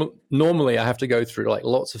 Like normally, I have to go through like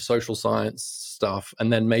lots of social science stuff,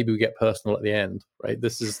 and then maybe we get personal at the end. Right?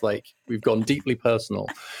 This is like we've gone deeply personal,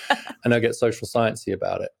 and I get social sciencey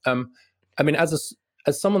about it. I mean,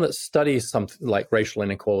 as someone that studies something like racial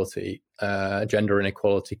inequality, gender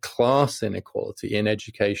inequality, class inequality in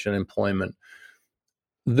education, employment,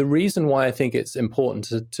 the reason why I think it's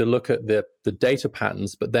important to look at the data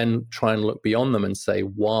patterns, but then try and look beyond them and say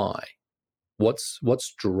why,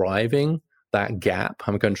 what's driving that gap.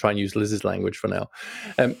 I'm going to try and use Liz's language for now.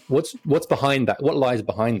 What's behind that? What lies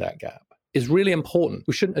behind that gap is really important.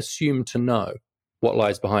 We shouldn't assume to know what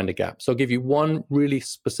lies behind a gap. So I'll give you one really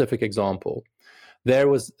specific example. There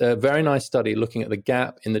was a very nice study looking at the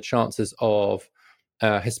gap in the chances of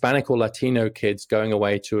Hispanic or Latino kids going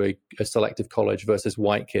away to a selective college versus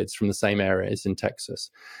white kids from the same areas in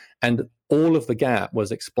Texas. And all of the gap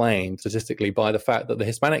was explained statistically by the fact that the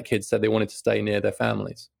Hispanic kids said they wanted to stay near their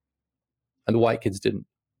families, and the white kids didn't.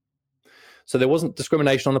 So there wasn't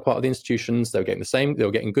discrimination on the part of the institutions. They were getting the same, they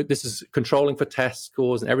were getting good. This is controlling for test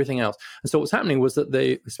scores and everything else. And so what's happening was that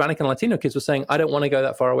the Hispanic and Latino kids were saying, I don't want to go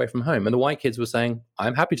that far away from home. And the white kids were saying,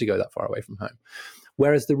 I'm happy to go that far away from home.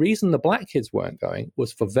 Whereas the reason the black kids weren't going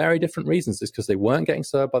was for very different reasons. It's because they weren't getting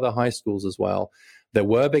served by the high schools as well. There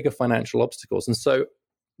were bigger financial obstacles. And so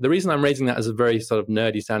the reason I'm raising that as a very sort of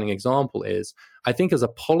nerdy sounding example is I think as a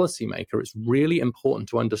policymaker, it's really important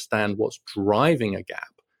to understand what's driving a gap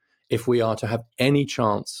if we are to have any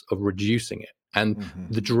chance of reducing it. And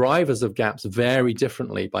the drivers of gaps vary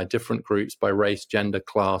differently by different groups, by race, gender,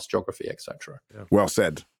 class, geography, etc. Yeah. Well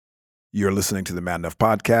said. You're listening to the Man Enough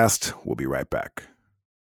Podcast. We'll be right back.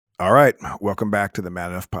 All right. Welcome back to the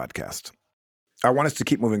Man Enough Podcast. I want us to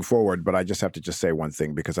keep moving forward, but I just have to say one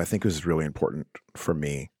thing because I think this is really important for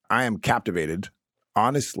me. I am captivated,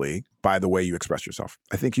 honestly, by the way you express yourself.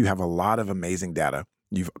 I think you have a lot of amazing data.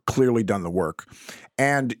 You've clearly done the work,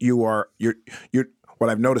 and you're. What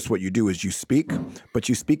I've noticed, what you do is you speak, but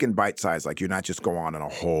you speak in bite size. Like you're not just go on in a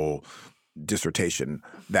whole dissertation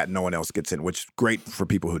that no one else gets in, which is great for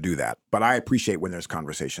people who do that. But I appreciate when there's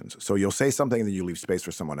conversations. So you'll say something and then you leave space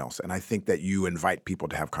for someone else. And I think that you invite people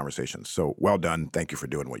to have conversations. So well done. Thank you for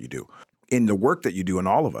doing what you do. in the work that you do, and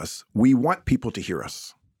all of us, we want people to hear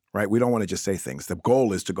us, right? We don't want to just say things. The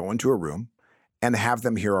goal is to go into a room and have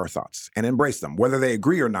them hear our thoughts and embrace them, whether they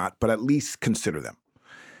agree or not, but at least consider them.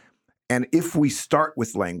 And if we start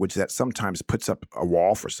with language that sometimes puts up a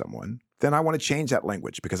wall for someone, then I want to change that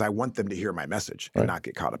language because I want them to hear my message and not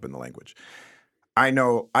get caught up in the language. I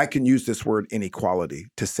know I can use this word inequality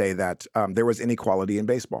to say that there was inequality in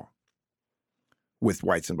baseball with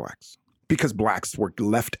whites and blacks because blacks were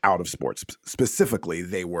left out of sports. Specifically,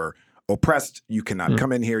 they were oppressed. You cannot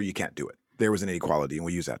come in here. You can't do it. There was an inequality, and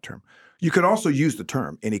we use that term. You could also use the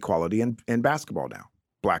term inequality in basketball now,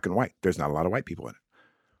 black and white. There's not a lot of white people in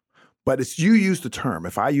it. But if you use the term,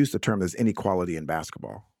 if I use the term there's inequality in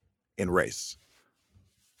basketball, in race,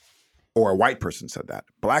 or a white person said that,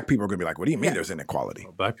 black people are going to be like, what do you mean there's inequality?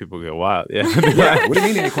 Well, black people get wild. Yeah. Yeah. What do you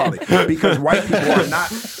mean inequality? Because white people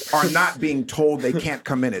are not being told they can't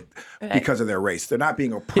come in it because of their race. They're not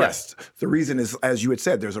being oppressed. Yeah. The reason is, as you had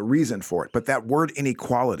said, there's a reason for it. But that word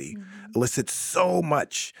inequality elicits so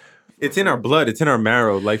much. It's in our blood. It's in our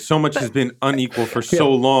marrow. Like, so much has been unequal for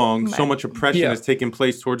so long. So much oppression has taken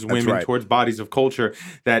place towards women, towards bodies of culture,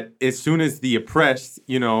 that as soon as the oppressed,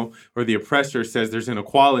 or the oppressor says there's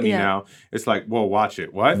inequality now, it's like, whoa, watch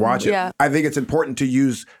it. What? Watch it. I think it's important to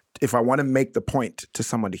use, if I want to make the point to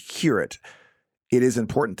someone to hear it, it is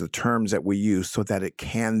important the terms that we use so that it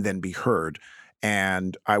can then be heard.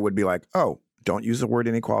 And I would be like, oh, don't use the word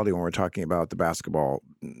inequality when we're talking about the basketball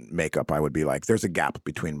makeup. I would be like, there's a gap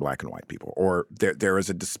between black and white people, or there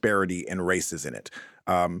is a disparity in races in it.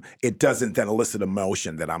 It doesn't then elicit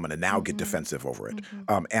emotion that I'm going to now get defensive over it.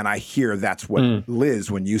 And I hear that's what,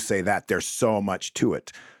 Liz, when you say that, there's so much to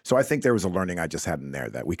it. So I think there was a learning I just had in there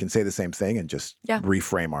that we can say the same thing and just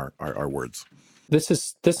reframe our words. This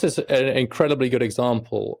is an incredibly good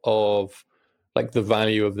example of like the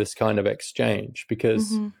value of this kind of exchange,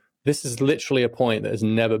 because this is literally a point that has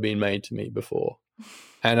never been made to me before.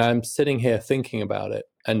 And I'm sitting here thinking about it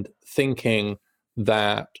and thinking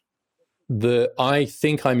that I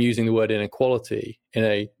think I'm using the word inequality in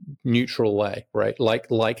a neutral way, right?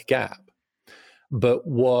 Like gap. But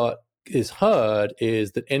what is heard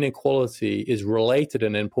is that inequality is related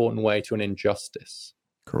in an important way to an injustice.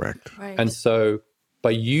 Correct. Right. And so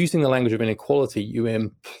by using the language of inequality, you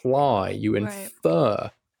infer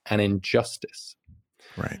an injustice.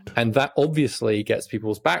 Right. And that obviously gets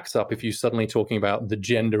people's backs up if you're suddenly talking about the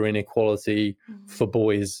gender inequality for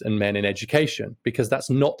boys and men in education, because that's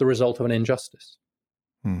not the result of an injustice.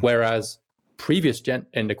 Whereas previous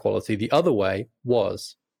inequality, the other way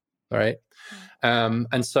was, right?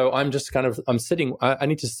 And so I'm just I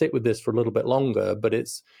need to sit with this for a little bit longer, but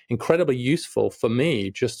it's incredibly useful for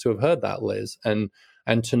me just to have heard that, Liz, and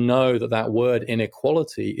to know that word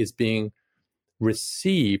inequality is being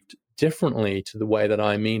received differently to the way that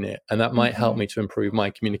I mean it. And that might help me to improve my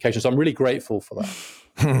communication. So I'm really grateful for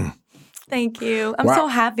that. Thank you. I'm so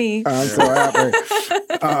happy. I'm so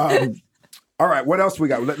happy. All right. What else we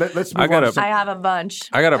got? Let's move on. I have a bunch.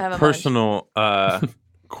 I got a personal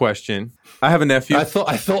question. I have a nephew. I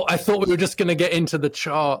thought we were just going to get into the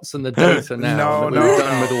charts and the data now. We were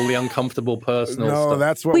done with all the uncomfortable personal stuff. No,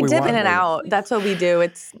 that's what we dip want. in and out. That's what we do.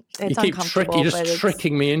 It's uncomfortable. You're just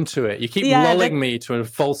tricking me into it. You keep lulling me to a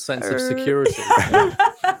false sense of security.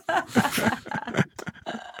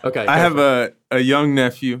 Okay. I have a young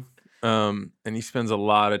nephew, and he spends a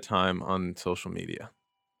lot of time on social media.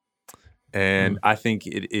 And I think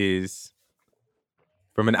it is,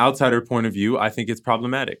 from an outsider point of view, I think it's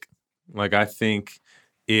problematic. Like, I think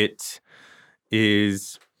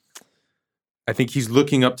he's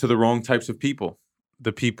looking up to the wrong types of people.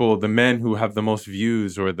 The men who have the most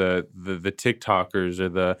views, or the TikTokers, or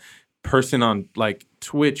the person on like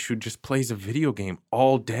Twitch who just plays a video game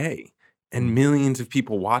all day, and millions of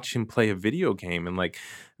people watch him play a video game. And like,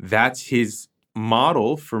 that's his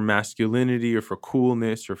model for masculinity, or for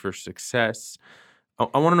coolness, or for success.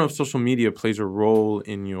 I want to know if social media plays a role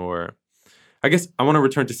in your, I guess I want to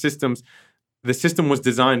return to systems. The system was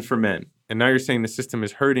designed for men, and now you're saying the system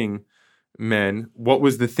is hurting men. What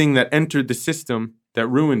was the thing that entered the system that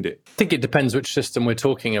ruined it? I think it depends which system we're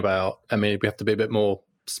talking about. I mean, we have to be a bit more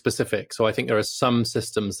specific. So I think there are some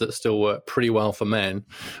systems that still work pretty well for men,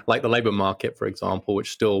 like the labor market, for example,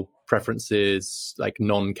 which still preferences like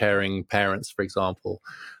non-caring parents, for example.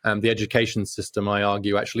 The education system, I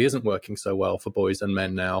argue, actually isn't working so well for boys and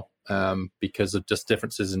men now, because of just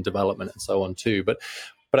differences in development and so on too. But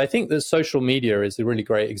I think that social media is a really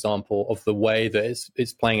great example of the way that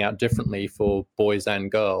it's playing out differently for boys and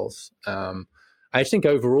girls. I think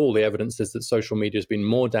overall the evidence is that social media has been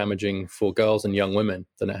more damaging for girls and young women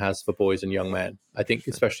than it has for boys and young men. I think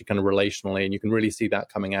especially kind of relationally, and you can really see that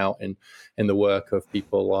coming out in the work of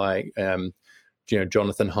people like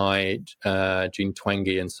Jonathan Haidt, Jean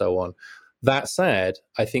Twenge, and so on. That said,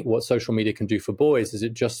 I think what social media can do for boys is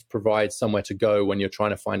it just provides somewhere to go when you're trying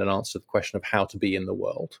to find an answer to the question of how to be in the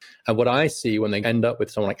world. And what I see when they end up with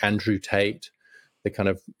someone like Andrew Tate, the kind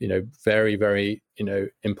of, very, very,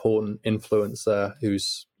 important influencer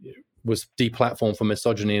who's was deplatformed for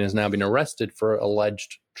misogyny and has now been arrested for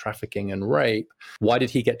alleged trafficking and rape. Why did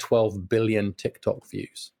he get 12 billion TikTok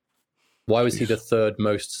views? Why was he the third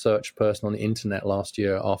most searched person on the internet last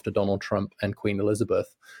year after Donald Trump and Queen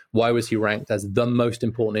Elizabeth? Why was he ranked as the most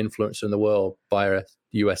important influencer in the world by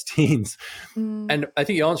US teens? And I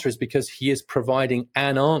think the answer is because he is providing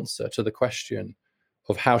an answer to the question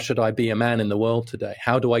of how should I be a man in the world today?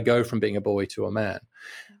 How do I go from being a boy to a man?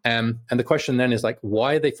 And the question then is like,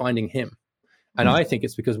 why are they finding him? And I think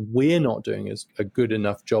it's because we're not doing as a good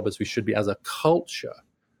enough job as we should be as a culture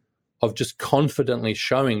of just confidently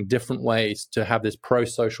showing different ways to have this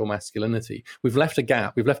pro-social masculinity. We've left a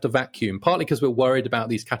gap, we've left a vacuum, partly because we're worried about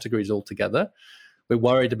these categories altogether. We're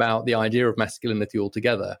worried about the idea of masculinity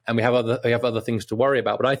altogether, and we have other things to worry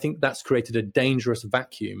about. But I think that's created a dangerous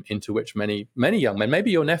vacuum into which many young men, maybe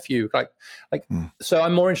your nephew, So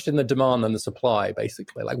I'm more interested in the demand than the supply,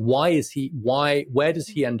 basically. Like, where does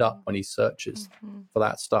he end up when he searches for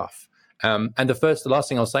that stuff? And the last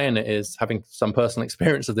thing I'll say in it is, having some personal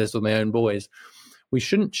experience of this with my own boys, we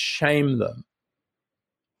shouldn't shame them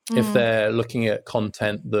if they're looking at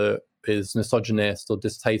content that is misogynist or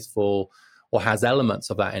distasteful or has elements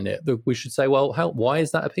of that in it. We should say, well, why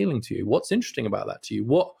is that appealing to you? What's interesting about that to you?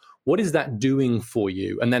 What is that doing for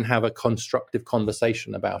you? And then have a constructive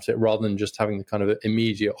conversation about it rather than just having the kind of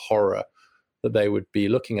immediate horror that they would be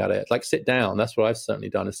looking at it. Like, sit down. That's what I've certainly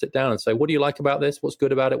done, is sit down and say, what do you like about this? What's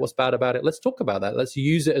good about it? What's bad about it? Let's talk about that. Let's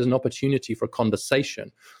use it as an opportunity for a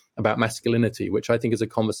conversation about masculinity, which I think is a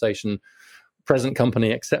conversation, present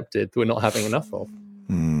company accepted, we're not having enough of.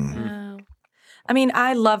 Wow. I mean,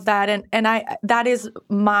 I love that. And that is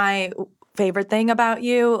my favorite thing about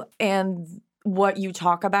you and what you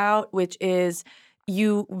talk about, which is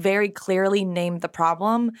you very clearly named the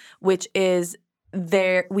problem, which is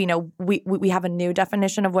we have a new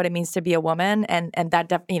definition of what it means to be a woman, and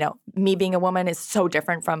that me being a woman is so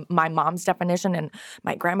different from my mom's definition and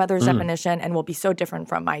my grandmother's definition, and will be so different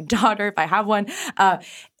from my daughter if I have one.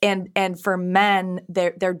 And for men,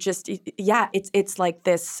 they're just it's like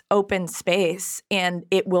this open space, and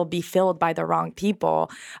it will be filled by the wrong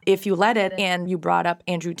people if you let it. And you brought up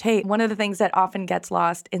Andrew Tate. One of the things that often gets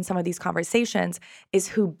lost in some of these conversations is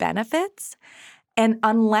who benefits. And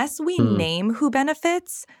unless we name who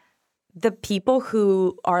benefits, the people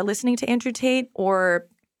who are listening to Andrew Tate or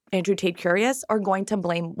Andrew Tate Curious are going to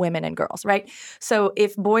blame women and girls, right? So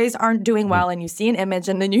if boys aren't doing well and you see an image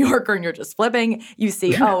in the New Yorker and you're just flipping, you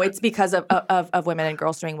see, it's because of women and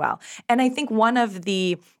girls doing well. And I think one of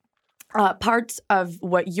the parts of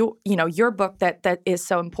what your book that is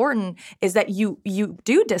so important is that you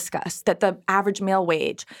do discuss that the average male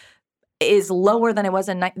wage is lower than it was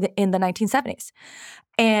in the 1970s.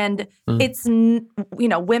 And it's,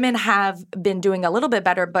 women have been doing a little bit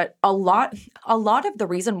better, but a lot of the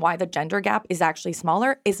reason why the gender gap is actually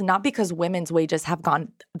smaller is not because women's wages have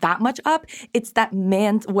gone that much up. It's that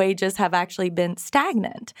men's wages have actually been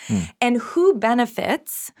stagnant. And who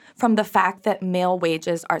benefits from the fact that male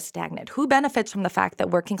wages are stagnant? Who benefits from the fact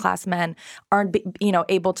that working class men aren't,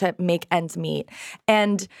 able to make ends meet?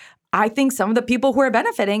 And I think some of the people who are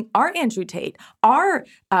benefiting are Andrew Tate, are,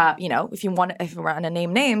 if we're going to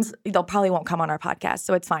name names, they'll probably won't come on our podcast,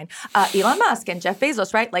 so it's fine. Elon Musk and Jeff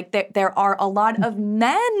Bezos, right? Like there are a lot of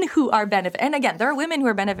men who are benefiting. And again, there are women who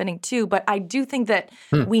are benefiting too, but I do think that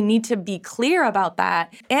we need to be clear about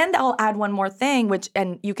that. And I'll add one more thing,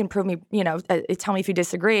 and you can prove me, tell me if you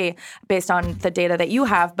disagree based on the data that you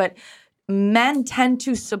have, but men tend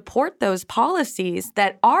to support those policies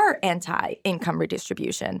that are anti-income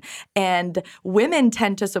redistribution, and women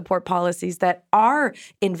tend to support policies that are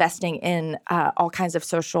investing in all kinds of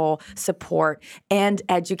social support and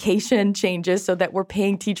education changes so that we're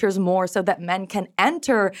paying teachers more so that men can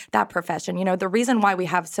enter that profession. The reason why we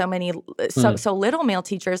have so little male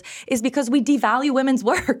teachers is because we devalue women's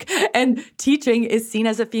work, and teaching is seen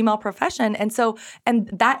as a female profession. And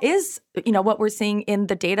that is, what we're seeing in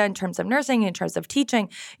the data in terms of nursing, in terms of teaching.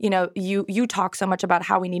 You talk so much about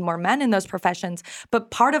how we need more men in those professions,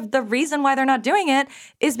 but part of the reason why they're not doing it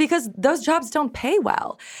is because those jobs don't pay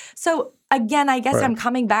well. So again, I guess I'm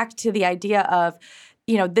coming back to the idea of,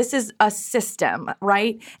 this is a system,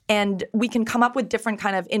 right? And we can come up with different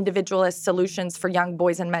kind of individualist solutions for young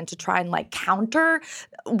boys and men to try and like counter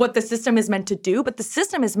what the system is meant to do. But the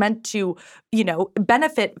system is meant to,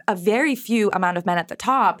 benefit a very few amount of men at the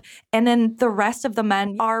top. And then the rest of the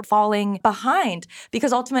men are falling behind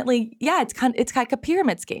because ultimately, it's like a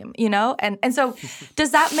pyramid scheme, And so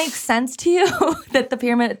does that make sense to you that the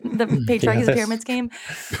patriarchy is a pyramid scheme?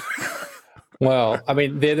 Well, I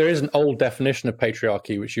mean, there is an old definition of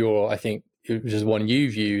patriarchy, which is one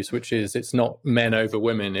you've used, which is it's not men over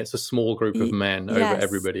women. It's a small group of men over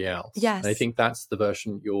everybody else. Yes. And I think that's the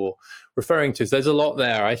version you're referring to. So there's a lot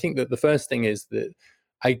there. I think that the first thing is that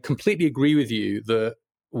I completely agree with you that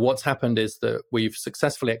what's happened is that we've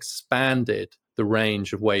successfully expanded the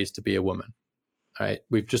range of ways to be a woman. Right?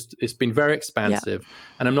 It's been very expansive.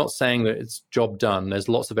 And I'm not saying that it's job done. There's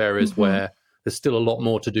lots of areas where there's still a lot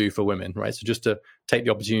more to do for women, right? So just to take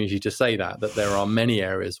the opportunity to say that there are many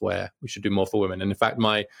areas where we should do more for women. And in fact,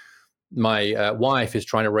 my wife is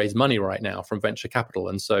trying to raise money right now from venture capital.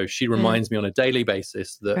 And so she reminds me on a daily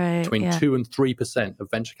basis that between 2 and 3%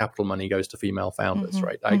 of venture capital money goes to female founders,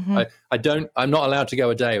 right? I'm not allowed to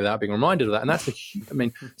go a day without being reminded of that. And that's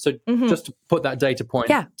just to put that data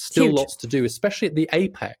point, still huge. Lots to do, especially at the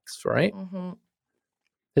apex, right?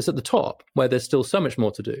 It's at the top where there's still so much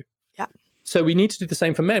more to do. Yeah. So we need to do the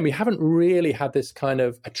same for men. We haven't really had this kind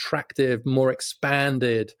of attractive, more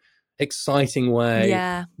expanded, exciting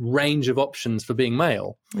range of options for being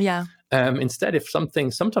male. Yeah. Instead,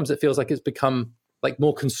 sometimes it feels like it's become like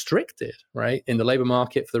more constricted, right? In the labor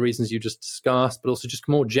market for the reasons you just discussed, but also just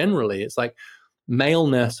more generally, it's like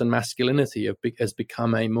maleness and masculinity has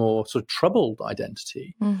become a more sort of troubled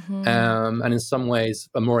identity. And in some ways,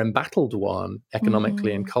 a more embattled one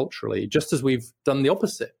economically and culturally, just as we've done the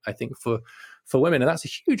opposite, I think, for women. And that's a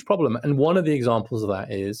huge problem. And one of the examples of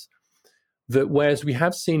that is that whereas we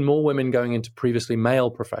have seen more women going into previously male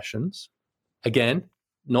professions, again,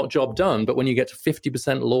 not job done, but when you get to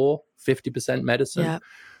 50% law, 50% medicine,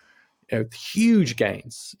 huge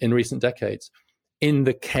gains in recent decades. In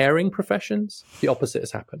the caring professions, the opposite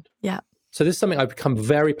has happened. Yeah. So this is something I've become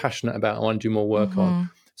very passionate about and want to do more work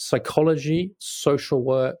on. Psychology, social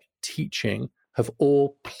work, teaching have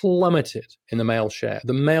all plummeted in the male share.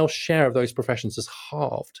 The male share of those professions has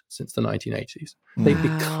halved since the 1980s. They've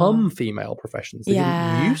become female professions. They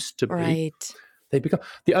didn't used to be. Right. They become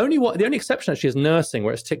the only exception actually is nursing,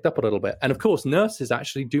 where it's ticked up a little bit. And of course, nurses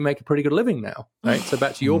actually do make a pretty good living now, right? So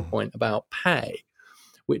back to your point about pay,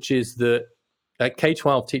 which is that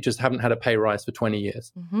K-12 teachers haven't had a pay rise for 20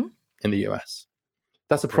 years in the US.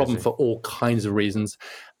 That's a problem for all kinds of reasons.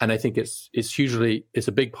 And I think it's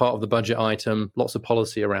a big part of the budget item, lots of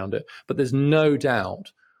policy around it. But there's no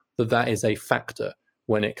doubt that is a factor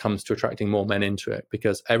when it comes to attracting more men into it,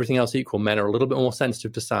 because everything else equal, men are a little bit more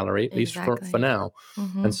sensitive to salary, at least for now.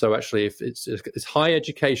 And so actually, if it's high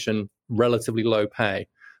education, relatively low pay,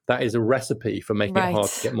 that is a recipe for making it hard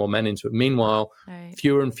to get more men into it. Meanwhile,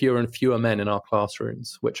 fewer and fewer and fewer men in our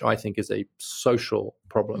classrooms, which I think is a social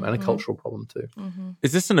problem and a cultural problem too.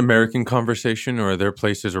 Is this an American conversation, or are there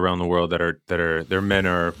places around the world that their men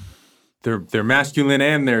are they're masculine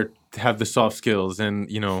and they have the soft skills, and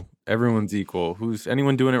everyone's equal?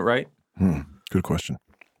 Anyone doing it right? Good question.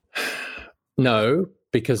 No,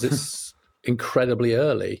 because it's incredibly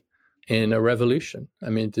early in a revolution. I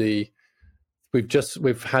mean,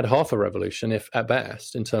 we've had half a revolution, if at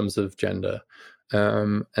best, in terms of gender,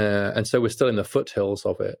 and so we're still in the foothills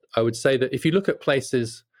of it. I would say that if you look at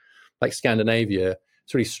places like Scandinavia,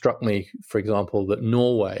 it's really struck me, for example, that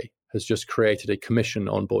Norway has just created a commission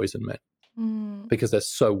on boys and men because they're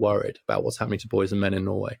so worried about what's happening to boys and men in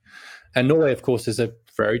Norway. And Norway, of course, is a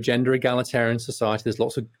very gender egalitarian society. There's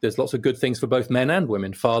lots of good things for both men and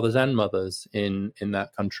women, fathers and mothers in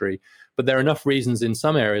that country. But there are enough reasons in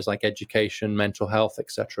some areas like education, mental health,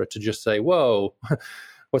 etc., to just say, whoa,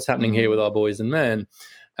 what's happening here with our boys and men?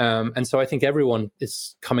 And so I think everyone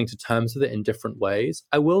is coming to terms with it in different ways.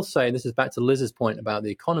 I will say, and this is back to Liz's point about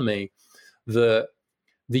the economy, the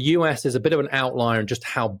US is a bit of an outlier in just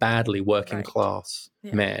how badly working class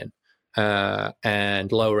men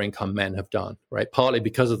and lower income men have done, right? Partly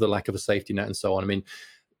because of the lack of a safety net and so on. I mean,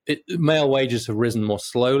 male wages have risen more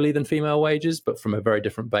slowly than female wages, but from a very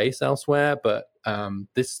different base elsewhere. But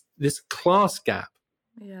this class gap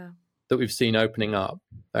that we've seen opening up,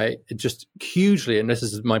 right? It just hugely, and this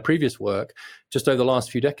is my previous work, just over the last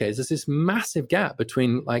few decades, there's this massive gap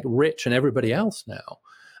between like rich and everybody else now.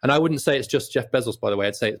 And I wouldn't say it's just Jeff Bezos, by the way.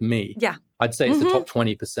 I'd say it's me. Yeah. I'd say it's the top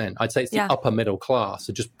 20%. I'd say it's the Yeah. upper middle class.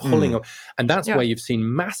 So just pulling up. And that's where you've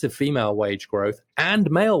seen massive female wage growth and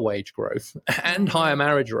male wage growth and higher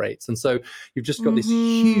marriage rates. And so you've just got this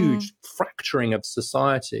huge fracturing of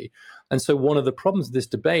society. And so one of the problems of this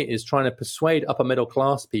debate is trying to persuade upper middle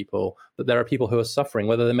class people that there are people who are suffering,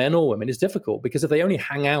 whether they're men or women, is difficult, because if they only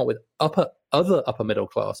hang out with other upper middle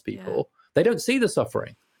class people, they don't see the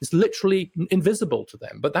suffering. It's literally invisible to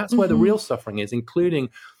them. But that's where the real suffering is, including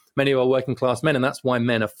many of our working class men. And that's why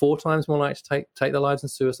men are 4 times more likely to take their lives in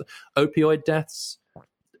suicide. Opioid deaths,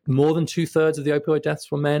 more than 2/3 of the opioid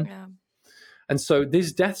deaths were men. Yeah. And so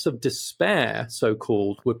these deaths of despair,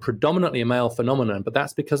 so-called, were predominantly a male phenomenon, but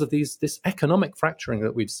that's because of this economic fracturing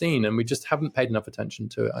that we've seen, and we just haven't paid enough attention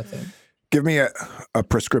to it, I think. Give me a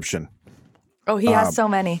prescription. Oh, he has so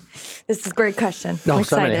many. This is a great question. No,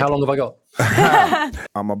 so many. How long have I got?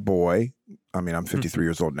 I'm a boy. I mean, I'm 53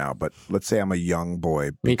 years old now, but let's say I'm a young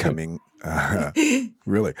boy becoming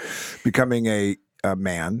becoming a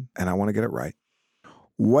man, and I want to get it right.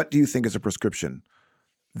 What do you think is a prescription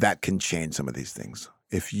that can change some of these things?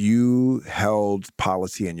 If you held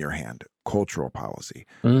policy in your hand, cultural policy,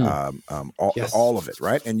 all of it,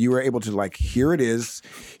 right? And you were able to here it is,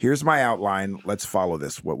 here's my outline, let's follow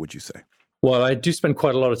this. What would you say? Well, I do spend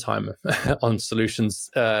quite a lot of time on solutions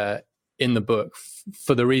in the book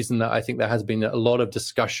for the reason that I think there has been a lot of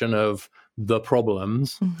discussion of the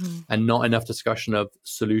problems and not enough discussion of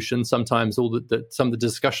solutions. Sometimes some of the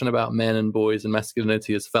discussion about men and boys and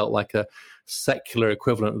masculinity has felt like a secular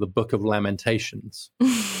equivalent of the Book of Lamentations,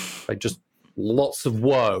 like just lots of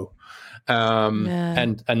woe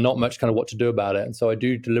and not much kind of what to do about it. And so I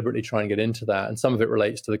do deliberately try and get into that. And some of it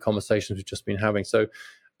relates to the conversations we've just been having. So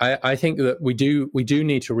I think that we do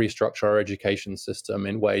need to restructure our education system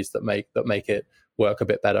in ways that make it work a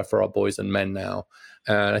bit better for our boys and men now.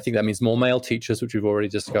 And I think that means more male teachers, which we've already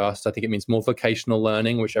discussed. I think it means more vocational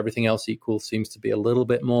learning, which everything else equal seems to be a little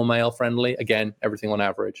bit more male friendly. Again, everything on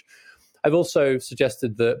average. I've also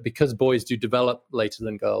suggested that because boys do develop later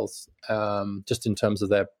than girls, just in terms of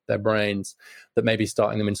their brains, that maybe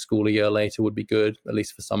starting them in school a year later would be good, at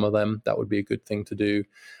least for some of them. That would be a good thing to do.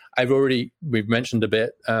 We've mentioned a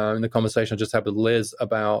bit in the conversation I just had with Liz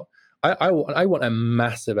about, I want a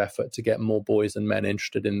massive effort to get more boys and men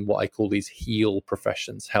interested in what I call these HEAL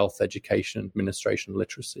professions: health, education, administration,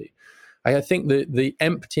 literacy. I think the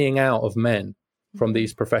emptying out of men from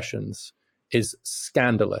these professions is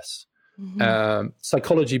scandalous.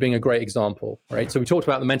 Psychology being a great example, right? So we talked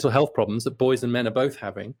about the mental health problems that boys and men are both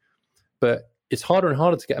having, but it's harder and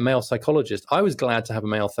harder to get a male psychologist. I was glad to have a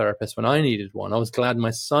male therapist when I needed one. I was glad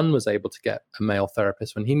my son was able to get a male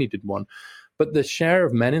therapist when he needed one. But the share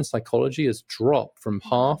of men in psychology has dropped from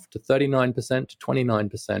half to 39% to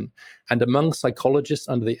 29%. And among psychologists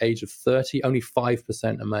under the age of 30, only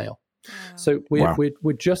 5% are male. Wow. So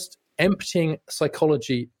we're just emptying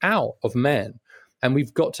psychology out of men. And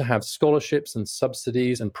we've got to have scholarships and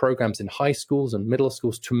subsidies and programs in high schools and middle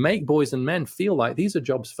schools to make boys and men feel like these are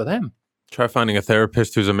jobs for them. Try finding a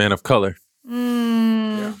therapist who's a man of color.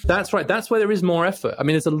 Yeah. That's right. That's where there is more effort. I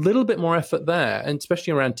mean, there's a little bit more effort there, and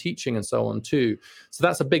especially around teaching and so on too. So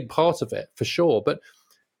that's a big part of it for sure. But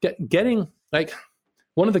getting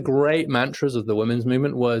one of the great mantras of the women's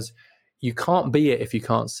movement was, you can't be it if you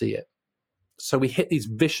can't see it. So we hit these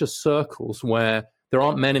vicious circles where there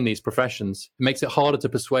aren't men in these professions. It makes it harder to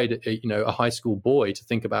persuade a high school boy to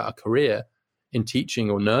think about a career in teaching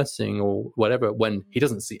or nursing or whatever when he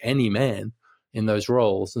doesn't see any men in those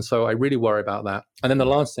roles. And so I really worry about that. And then the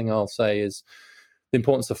last thing I'll say is the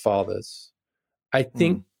importance of fathers. I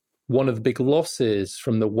think one of the big losses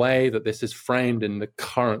from the way that this is framed in the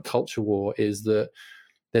current culture war is that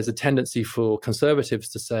there's a tendency for conservatives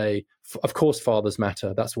to say, of course, fathers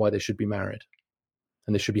matter. That's why they should be married.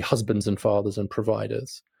 And they should be husbands and fathers and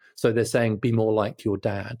providers. So they're saying, be more like your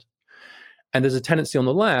dad. And there's a tendency on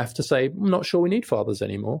the left to say, I'm not sure we need fathers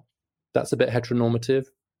anymore. That's a bit heteronormative.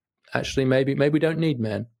 Actually, maybe we don't need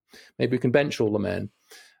men. Maybe we can bench all the men.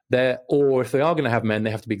 Or if they are going to have men,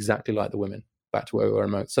 they have to be exactly like the women. Back to where we were a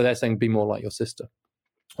moment. So they're saying, be more like your sister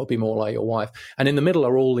or be more like your wife. And in the middle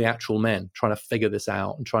are all the actual men trying to figure this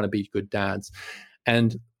out and trying to be good dads.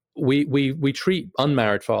 And we treat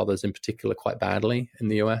unmarried fathers in particular quite badly in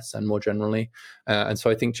the US and more generally. And so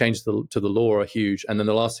I think changes to the law are huge. And then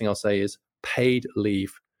the last thing I'll say is paid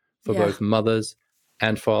leave for both mothers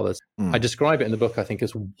and fathers. I describe it in the book, I think,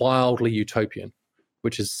 as wildly utopian,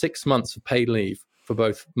 which is 6 months of paid leave for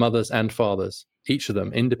both mothers and fathers, each of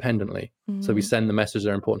them independently. So we send the message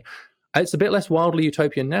they're important. It's a bit less wildly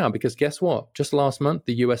utopian now because guess what? Just last month,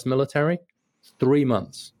 the US military, 3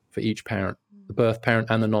 months for each parent. the birth parent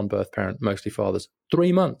and the non-birth parent, mostly fathers,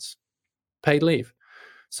 3 months paid leave.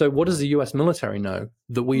 So what does the US military know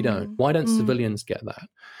that we don't? Why don't civilians get that?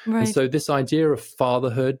 Right. And so this idea of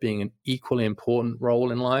fatherhood being an equally important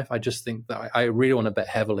role in life, I just think that I really want to bet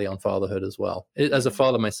heavily on fatherhood as well. As a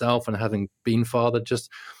father myself and having been fathered,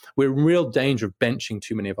 we're in real danger of benching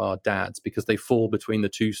too many of our dads because they fall between the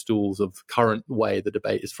two stools of current way the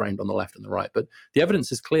debate is framed on the left and the right. But the evidence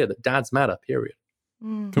is clear that dads matter, period.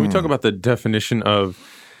 Can we talk about the definition of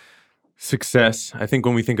success? I think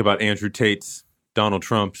when we think about Andrew Tate's, Donald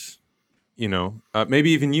Trump's,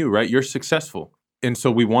 maybe even you, right? You're successful. And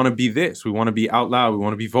so we want to be this. We want to be out loud. We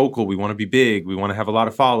want to be vocal. We want to be big. We want to have a lot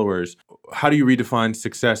of followers. How do you redefine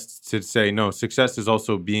success to say, no, success is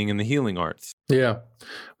also being in the healing arts? Yeah.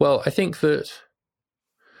 Well, I think that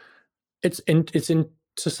it's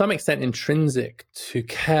to some extent intrinsic to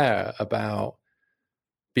care about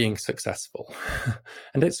being successful.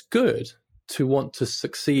 And it's good to want to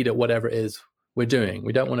succeed at whatever it is we're doing.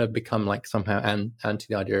 We don't want to become like somehow anti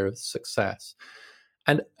the idea of success.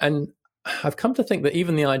 And I've come to think that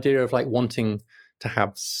even the idea of like wanting to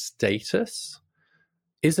have status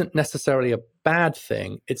isn't necessarily a bad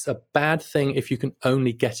thing. It's a bad thing if you can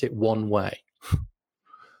only get it one way,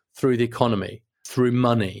 through the economy, through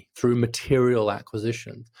money, through material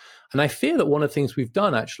acquisitions. And I fear that one of the things we've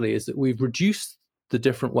done actually is that we've reduced the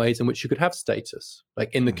different ways in which you could have status,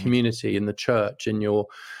 like in the community, in the church, in your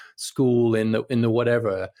school, in the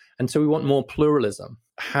whatever. And so we want more pluralism.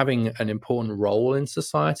 Having an important role in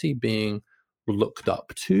society, being looked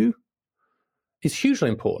up to, is hugely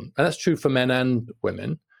important. And that's true for men and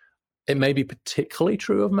women. It may be particularly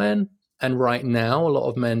true of men. And right now, a lot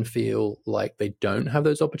of men feel like they don't have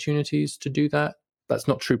those opportunities to do that. That's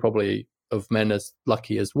not true probably of men as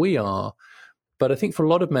lucky as we are. But I think for a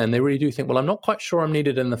lot of men, they really do think, well, I'm not quite sure I'm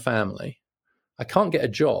needed in the family. I can't get a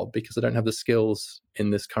job because I don't have the skills in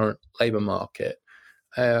this current labor market.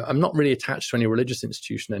 I'm not really attached to any religious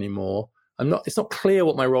institution anymore. It's not clear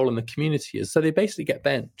what my role in the community is. So they basically get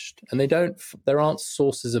benched and there aren't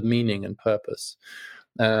sources of meaning and purpose.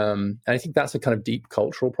 And I think that's a kind of deep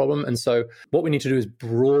cultural problem. And so what we need to do is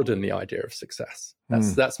broaden the idea of success.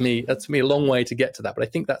 That's me a long way to get to that. But I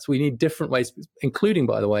think we need different ways, including,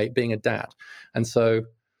 by the way, being a dad. And so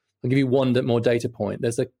I'll give you one more data point.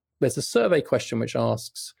 There's a survey question which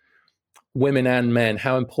asks women and men,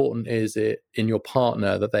 how important is it in your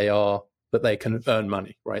partner that they can earn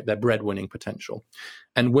money, right? Their breadwinning potential.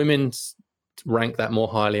 And women rank that more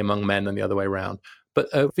highly among men than the other way around. But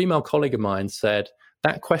a female colleague of mine said,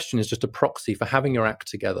 that question is just a proxy for having your act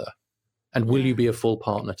together. And will you be a full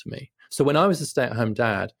partner to me? So when I was a stay-at-home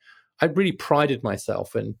dad, I really prided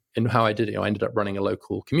myself in how I did it. I ended up running a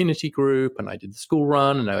local community group and I did the school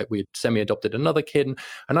run and we semi-adopted another kid.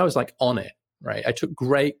 And I was like on it, right? I took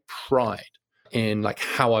great pride in like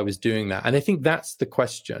how I was doing that. And I think that's the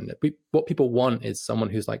question. What people want is someone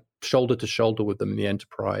who's like shoulder to shoulder with them in the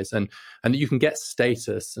enterprise and that you can get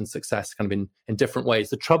status and success kind of in different ways.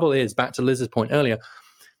 The trouble is, back to Liz's point earlier,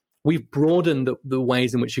 we've broadened the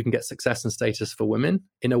ways in which you can get success and status for women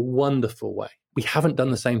in a wonderful way. We haven't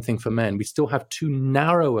done the same thing for men. We still have too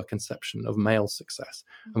narrow a conception of male success,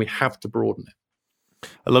 and we have to broaden it.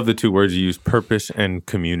 I love the two words you use, purpose and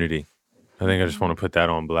community. I think I just want to put that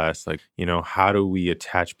on blast. Like, how do we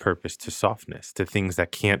attach purpose to softness, to things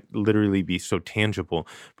that can't literally be so tangible,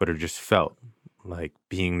 but are just felt, like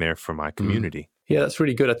being there for my community? Yeah, that's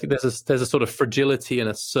really good. I think there's a sort of fragility and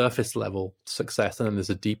a surface level success, and then there's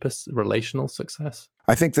a deeper relational success.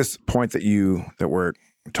 I think this point that we're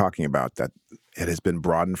talking about, that it has been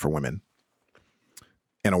broadened for women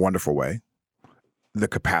in a wonderful way, the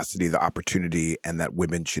capacity, the opportunity, and that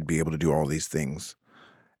women should be able to do all these things,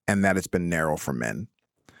 and that it's been narrow for men,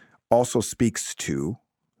 also speaks to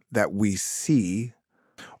that we see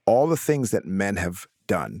all the things that men have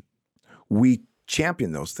done. We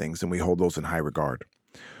champion those things and we hold those in high regard.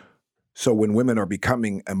 So when women are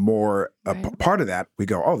becoming a part of that, we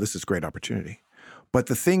go, oh, this is great opportunity. But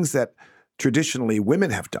the things that traditionally women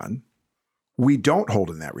have done, we don't hold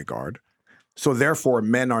in that regard. So therefore,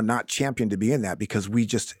 men are not championed to be in that because we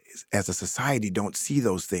just, as a society, don't see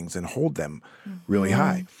those things and hold them really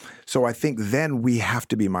high. So I think then we have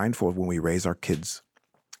to be mindful of when we raise our kids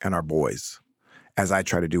and our boys, as I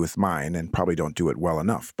try to do with mine, and probably don't do it well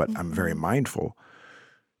enough, but I'm very mindful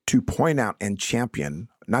to point out and champion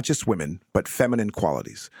not just women, but feminine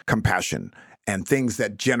qualities, compassion, and things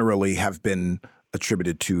that generally have been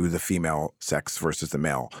attributed to the female sex versus the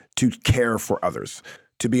male, to care for others,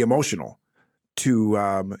 to be emotional,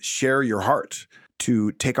 to share your heart,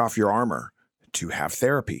 to take off your armor, to have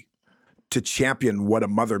therapy, to champion what a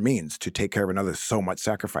mother means, to take care of another. So much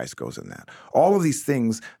sacrifice goes in that. All of these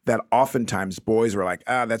things that oftentimes boys are like,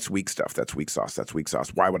 that's weak stuff. That's weak sauce. That's weak sauce.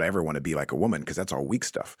 Why would I ever want to be like a woman? Because that's all weak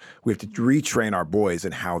stuff. We have to retrain our boys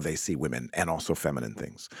in how they see women and also feminine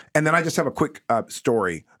things. And then I just have a quick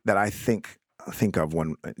story that I think of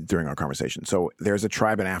during our conversation. So there's a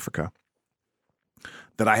tribe in Africa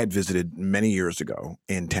that I had visited many years ago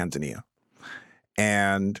in Tanzania.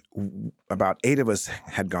 And about 8 of us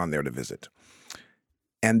had gone there to visit.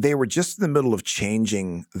 And they were just in the middle of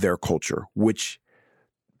changing their culture, which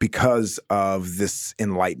because of this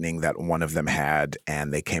enlightening that one of them had,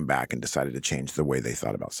 and they came back and decided to change the way they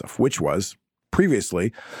thought about stuff, which was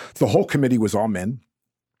previously the whole committee was all men.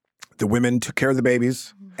 The women took care of the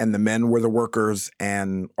babies, and the men were the workers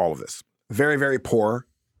and all of this. Very, very poor,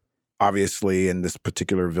 obviously, in this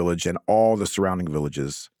particular village, and all the surrounding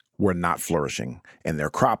villages were not flourishing in their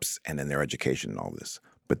crops and in their education and all this.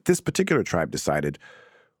 But this particular tribe decided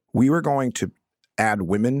we were going to add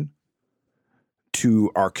women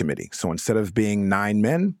to our committee. So instead of being 9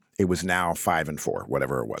 men, it was now 5 and 4,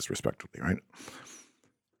 whatever it was, respectively, right?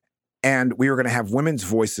 And we were going to have women's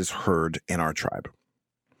voices heard in our tribe,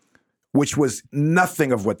 which was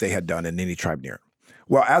nothing of what they had done in any tribe near.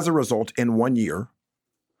 Well, as a result, in 1 year,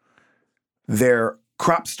 their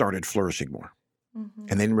crops started flourishing more. Mm-hmm.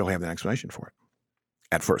 And they didn't really have an explanation for it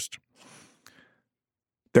at first.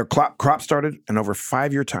 Their crop started, and over a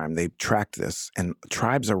 5-year time, they tracked this, and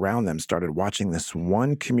tribes around them started watching this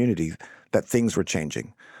one community that things were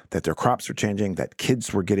changing, that their crops were changing, that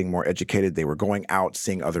kids were getting more educated, they were going out,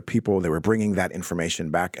 seeing other people, they were bringing that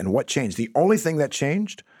information back. And what changed? The only thing that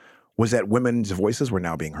changed was that women's voices were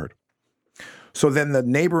now being heard. So then the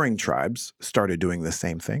neighboring tribes started doing the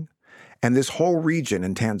same thing. And this whole region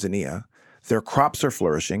in Tanzania, their crops are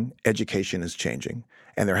flourishing, education is changing,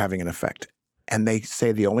 and they're having an effect. And they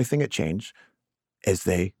say the only thing that changed is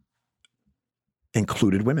they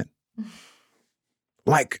included women.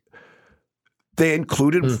 Like, they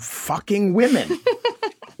included fucking women.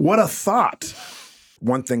 What a thought.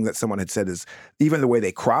 One thing that someone had said is even the way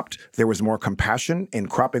they cropped, there was more compassion in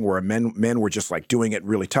cropping where men were just like doing it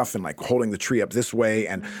really tough and like holding the tree up this way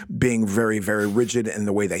and being very, very rigid in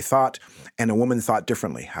the way they thought. And a woman thought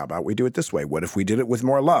differently. How about we do it this way? What if we did it with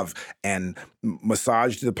more love and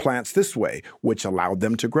massaged the plants this way, which allowed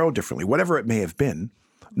them to grow differently? Whatever it may have been,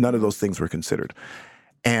 none of those things were considered.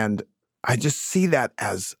 And I just see that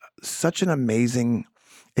as such an amazing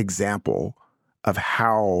example of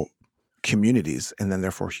how communities, and then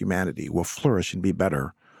therefore humanity, will flourish and be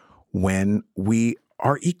better when we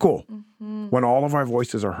are equal, when all of our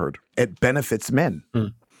voices are heard. It benefits men.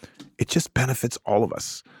 It just benefits all of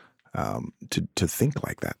us to think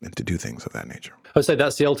like that and to do things of that nature. I would say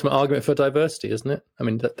that's the ultimate argument for diversity, isn't it? I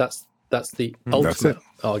mean, that's the ultimate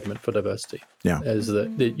argument for diversity. Yeah, is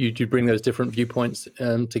that you bring those different viewpoints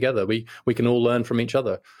together. We can all learn from each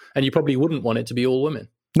other, and you probably wouldn't want it to be all women.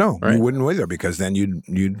 No, right? You wouldn't either, because then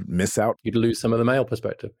you'd miss out. You'd lose some of the male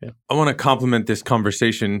perspective. Yeah. I want to compliment this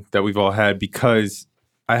conversation that we've all had, because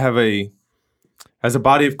I have as a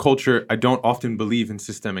body of culture, I don't often believe in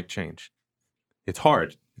systemic change. It's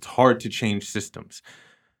hard. It's hard to change systems.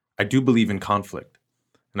 I do believe in conflict,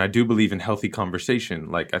 and I do believe in healthy conversation.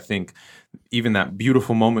 Like, I think even that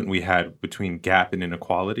beautiful moment we had between gap and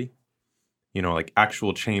inequality, like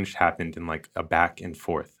actual change happened in like a back and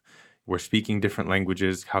forth. We're speaking different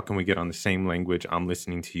languages. How can we get on the same language? I'm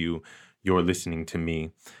listening to you. You're listening to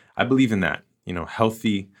me. I believe in that,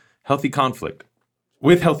 healthy conflict.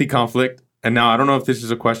 With healthy conflict, and now I don't know if this is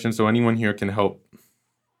a question, so anyone here can help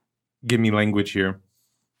give me language here.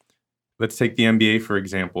 Let's take the NBA, for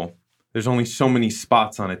example. There's only so many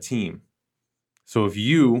spots on a team. So if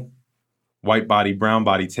you, white body, brown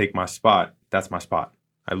body, take my spot, that's my spot.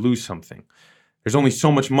 I lose something. There's only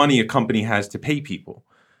so much money a company has to pay people.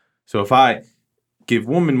 So if I give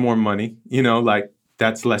women more money,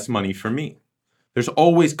 that's less money for me. There's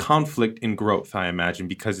always conflict in growth, I imagine,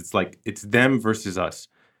 because it's them versus us,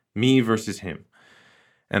 me versus him.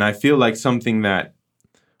 And I feel like something that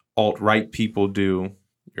alt-right people do,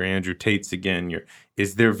 your Andrew Tates again,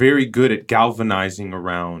 is they're very good at galvanizing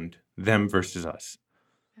around them versus us.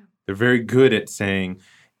 Yeah. They're very good at saying,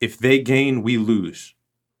 if they gain, we lose.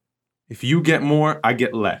 If you get more, I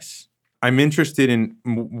get less. I'm interested in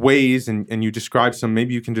ways, and you describe some,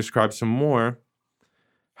 maybe you can describe some more.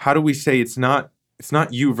 How do we say it's not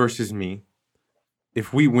you versus me?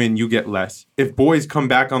 If we win, you get less. If boys come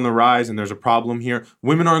back on the rise and there's a problem here,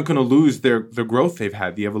 women aren't going to lose the growth they've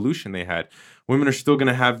had, the evolution they had. Women are still going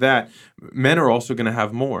to have that. Men are also going to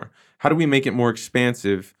have more. How do we make it more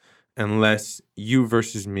expansive and less you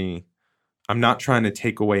versus me? I'm not trying to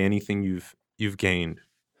take away anything you've gained.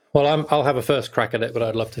 Well, I'll have a first crack at it, but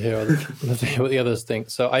I'd love to hear what the others think.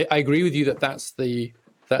 So I agree with you that that's the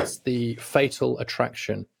fatal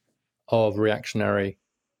attraction of reactionary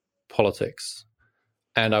politics,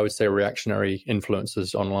 and I would say reactionary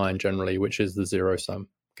influences online generally, which is the zero-sum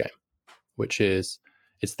game, which is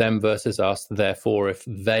it's them versus us. Therefore, if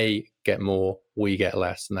they get more, we get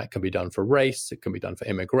less, and that can be done for race, it can be done for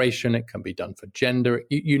immigration, it can be done for gender,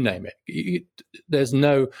 you name it. There's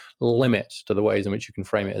no limit to the ways in which you can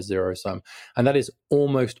frame it as zero-sum, and that is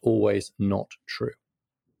almost always not true.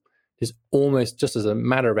 It's almost, just as a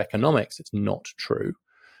matter of economics, it's not true.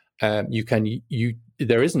 There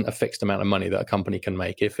isn't a fixed amount of money that a company can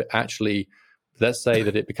make. If it actually, let's say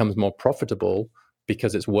that it becomes more profitable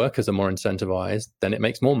because its workers are more incentivized, then it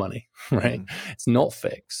makes more money, right? It's not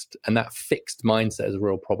fixed. And that fixed mindset is a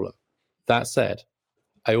real problem. That said,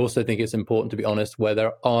 I also think it's important to be honest where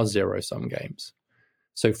there are zero-sum games.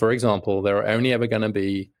 So for example, there are only ever going to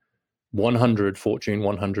be 100 Fortune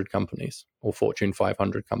 100 companies or Fortune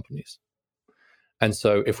 500 companies. And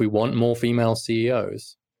so if we want more female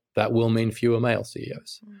CEOs, that will mean fewer male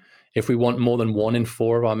CEOs. If we want more than 1 in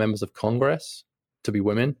 4 of our members of Congress to be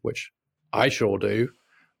women, which I sure do,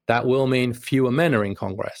 that will mean fewer men are in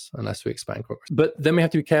Congress unless we expand Congress. But then we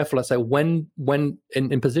have to be careful, let's say, when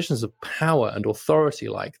in positions of power and authority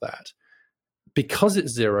like that, because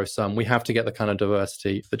it's zero-sum, we have to get the kind of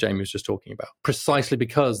diversity that Jamie was just talking about, precisely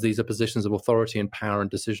because these are positions of authority and power and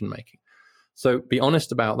decision-making. So be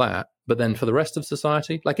honest about that. But then for the rest of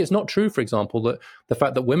society, like it's not true, for example, that the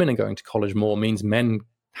fact that women are going to college more means men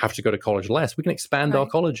have to go to college less. We can expand our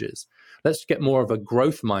colleges. Let's get more of a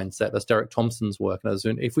growth mindset. That's Derek Thompson's work.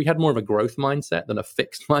 And if we had more of a growth mindset than a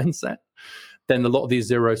fixed mindset, then a lot of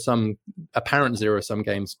these apparent zero-sum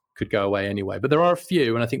games could go away anyway. But there are a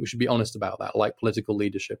few, and I think we should be honest about that, like political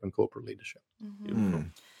leadership and corporate leadership.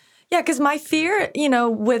 Yeah, because my fear,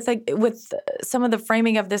 with some of the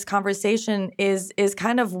framing of this conversation is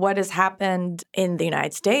kind of what has happened in the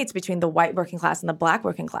United States between the white working class and the black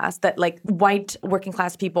working class. That like white working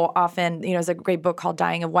class people often, there's a great book called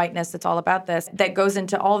Dying of Whiteness that's all about this, that goes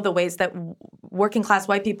into all of the ways that working class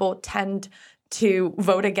white people tend to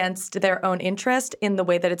vote against their own interest in the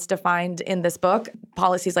way that it's defined in this book,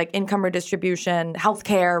 policies like income redistribution,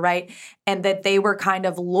 healthcare, right? And that they were kind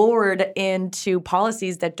of lured into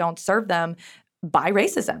policies that don't serve them by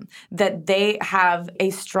racism, that they have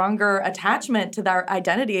a stronger attachment to their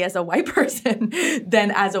identity as a white person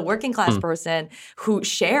than as a working class person who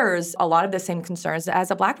shares a lot of the same concerns as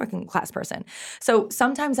a black working class person. So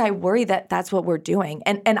sometimes I worry that that's what we're doing.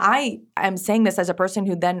 And I am saying this as a person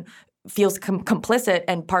who then feels complicit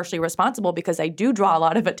and partially responsible because I do draw a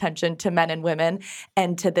lot of attention to men and women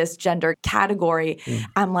and to this gender category.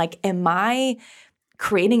 I'm like, am I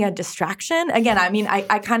creating a distraction? Again, I mean,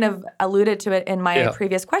 I kind of alluded to it in my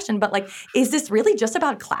previous question, but like, is this really just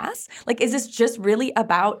about class? Like, is this just really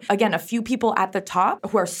about, again, a few people at the top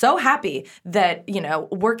who are so happy that,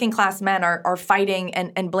 working class men are fighting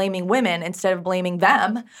and blaming women instead of blaming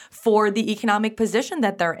them for the economic position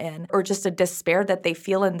that they're in, or just a despair that they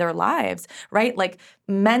feel in their lives, right? Like,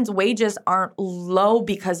 men's wages aren't low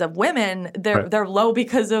because of women. They're low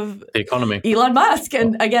because of the economy. Elon Musk.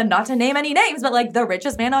 And again, not to name any names, but like the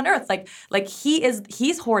richest man on earth. Like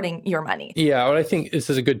he's hoarding your money. Yeah, well, I think this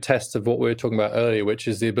is a good test of what we were talking about earlier, which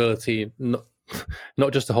is the ability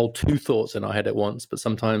not just to hold 2 thoughts in our head at once, but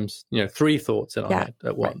sometimes 3 thoughts in our head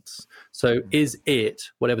at once. So is it,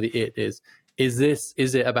 whatever the it is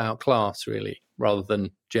it about class really, rather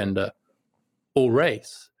than gender or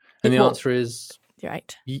race? And the answer is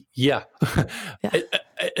right. Yeah.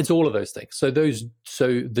 It's all of those things. So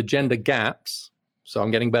the gender gaps. So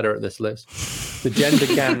I'm getting better at this list. The gender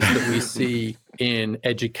gaps that we see in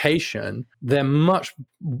education, they're much,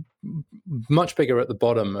 much bigger at the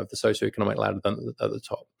bottom of the socioeconomic ladder than at the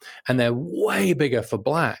top. And they're way bigger for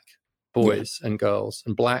black boys and girls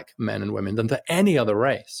and black men and women than for any other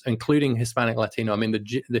race, including Hispanic, Latino. I mean,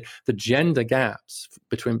 the gender gaps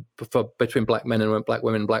between black men and black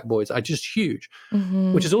women and black boys are just huge,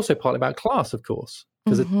 which is also partly about class, of course,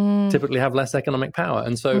 because they typically have less economic power.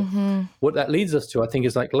 And so what that leads us to, I think,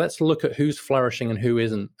 is like, let's look at who's flourishing and who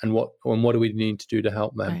isn't, and what do we need to do to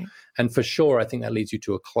help them. Right. And for sure, I think that leads you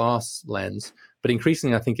to a class lens. But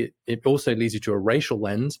increasingly, I think it also leads you to a racial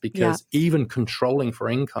lens, because even controlling for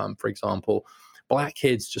income, for example, black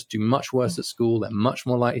kids just do much worse at school. They're much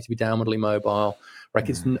more likely to be downwardly mobile. Right?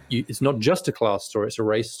 It's not just a class story, it's a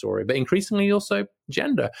race story, but increasingly also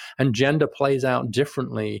gender. And gender plays out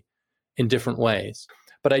differently in different ways.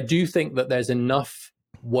 But I do think that there's enough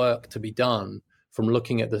work to be done from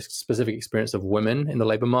looking at the specific experience of women in the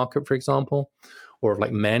labor market, for example, or of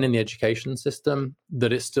like men in the education system,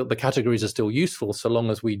 that it's still, the categories are still useful so long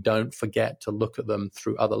as we don't forget to look at them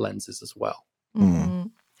through other lenses as well. Mm-hmm.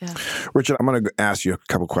 Yeah. Richard, I'm going to ask you a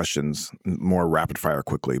couple questions, more rapid fire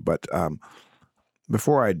quickly. But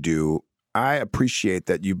before I do, I appreciate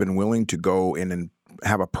that you've been willing to go in and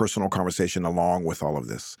have a personal conversation along with all of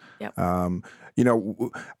this. Yep.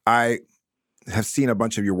 I have seen a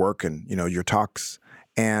bunch of your work and, your talks,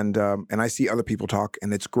 and I see other people talk,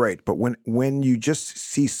 and it's great. But when you just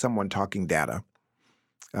see someone talking data,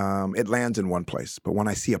 it lands in one place. But when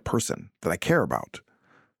I see a person that I care about,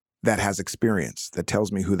 that has experience, that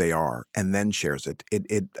tells me who they are, and then shares it,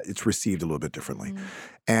 it's received a little bit differently. Mm-hmm.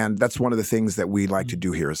 And that's one of the things that we like to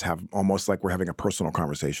do here is have almost like we're having a personal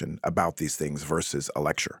conversation about these things versus a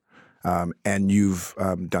lecture. And you've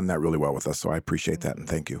done that really well with us, so I appreciate that and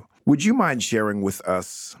thank you. Would you mind sharing with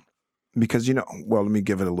us, because, let me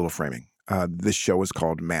give it a little framing. This show is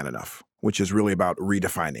called Man Enough, which is really about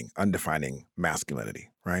undefining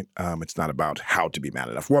masculinity, right? It's not about how to be man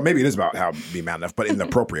enough. Well, maybe it is about how to be man enough, but in the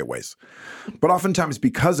appropriate ways. But oftentimes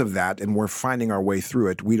because of that, and we're finding our way through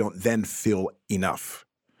it, we don't then feel enough.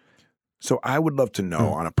 So I would love to know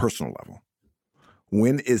on a personal level,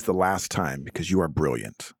 when is the last time, because you are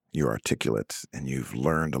brilliant, you're articulate, and you've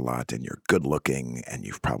learned a lot, and you're good looking, and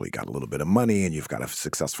you've probably got a little bit of money, and you've got a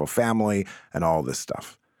successful family, and all this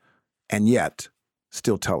stuff. And yet,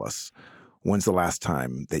 still tell us, when's the last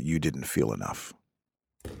time that you didn't feel enough?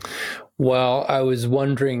 Well, I was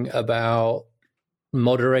wondering about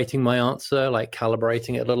moderating my answer, like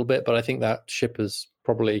calibrating it a little bit, but I think that ship has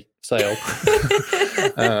probably sailed.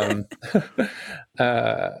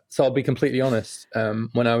 So I'll be completely honest.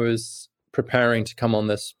 When I was preparing to come on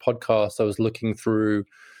this podcast, I was looking through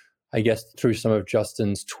some of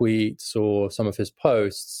Justin's tweets or some of his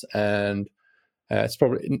posts, and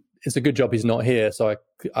it's a good job he's not here, so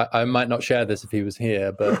I might not share this if he was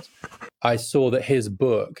here, but I saw that his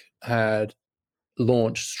book had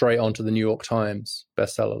launched straight onto the New York Times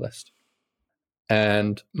bestseller list,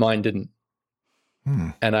 and mine didn't.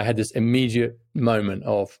 And I had this immediate moment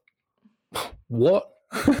of, what?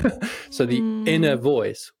 So the inner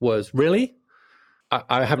voice was, really?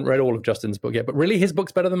 I haven't read all of Justin's book yet, but really his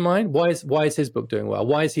book's better than mine? Why is his book doing well?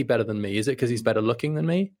 Why is he better than me? Is it because he's better looking than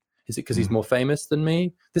me? Is it because he's more famous than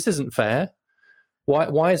me? This isn't fair.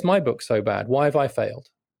 Why is my book so bad? Why have I failed?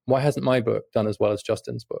 Why hasn't my book done as well as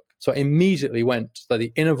Justin's book? So I immediately went, so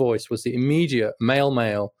the inner voice was the immediate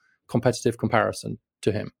male competitive comparison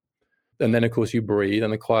to him. And then, of course, you breathe,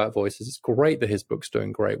 and the quiet voice is, it's great that his book's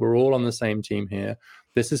doing great. We're all on the same team here.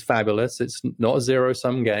 This is fabulous. It's not a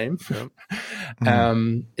zero-sum game.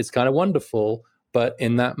 It's kind of wonderful. But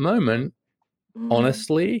in that moment,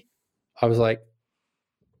 honestly, I was like,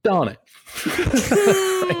 darn it.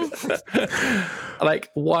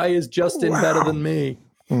 Like, why is Justin better than me?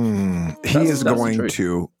 He is going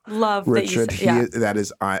to love Richard. That that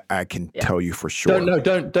is, I can tell you for sure.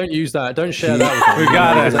 Don't use that. Don't share that. We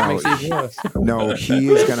got it. That makes it even worse. No, he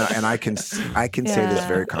is gonna, and I can say this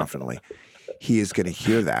very confidently. He is going to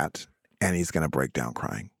hear that, and he's going to break down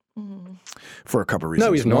crying for a couple of reasons.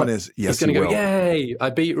 No, he's not. One is, yes, he's going to go, will. "Yay!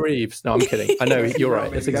 I beat Reeves." No, I'm kidding. I know you're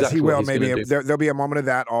right. It's exactly he will. what he's Maybe going to do. there'll be a moment of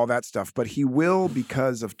that, all that stuff, but he will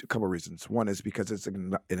because of a couple of reasons. One is because it's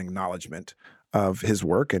an acknowledgement of his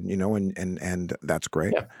work, and and that's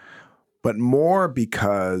great. Yeah. But more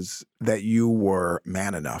because that you were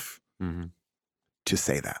man enough to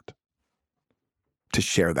say that, to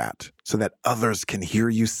share that, so that others can hear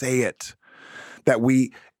you say it. That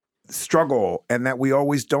we struggle and that we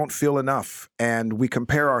always don't feel enough, and we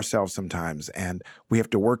compare ourselves sometimes, and we have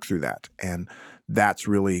to work through that. And that's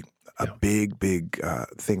really a big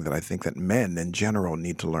thing that I think that men in general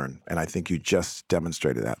need to learn. And I think you just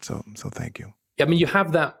demonstrated that. So thank you. I mean, you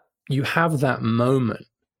have that moment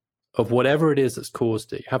of whatever it is that's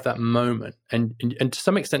caused it. You have that moment, and to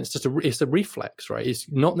some extent, it's a reflex, right? It's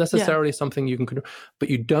not necessarily something you can control, but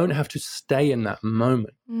you don't have to stay in that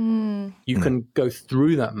moment. You can go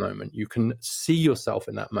through that moment. You can see yourself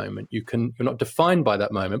in that moment. You're not defined by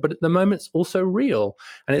that moment, but the moment's also real,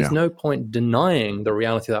 and it's no point denying the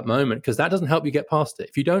reality of that moment, because that doesn't help you get past it.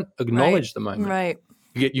 If you don't acknowledge the moment,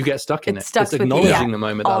 you get stuck in it. It's acknowledging the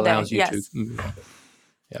moment that allows you to.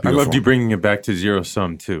 Yeah, I loved you bringing it back to zero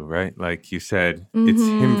sum too, right? Like you said, it's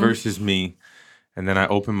him versus me. And then I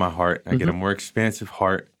open my heart. I get a more expansive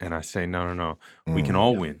heart. And I say, no. We can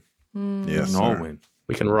all win. Yes, we can all win.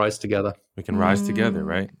 We can rise together. We can rise together,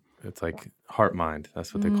 right? It's like heart mind.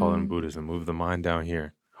 That's what they call it in Buddhism. Move the mind down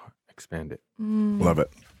here. Expand it. Love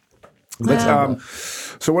it. Let's,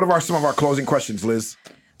 so what are some of our closing questions, Liz?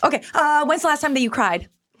 Okay. When's the last time that you cried?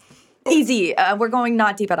 Easy. We're going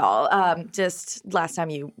not deep at all. Just last time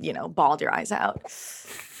you bawled your eyes out.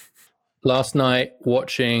 Last night,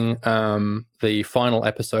 watching the final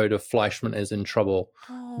episode of Fleischman is in Trouble,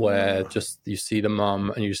 where just you see the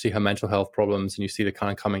mum and you see her mental health problems and you see the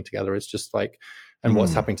kind of coming together. It's just like, and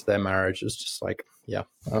what's happening to their marriage is just like, yeah,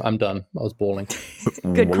 I'm done. I was bawling.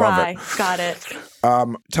 Good cry. Got it.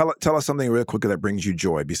 Tell us something real quickly that brings you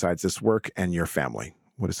joy besides this work and your family.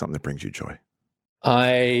 What is something that brings you joy?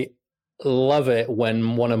 I love it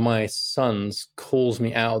when one of my sons calls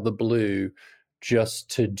me out of the blue just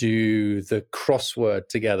to do the crossword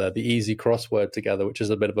together, the easy crossword together, which is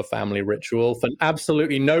a bit of a family ritual for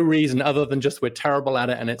absolutely no reason other than just we're terrible at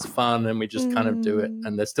it and it's fun and we just kind of do it.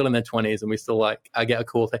 And they're still in their 20s and we still I get a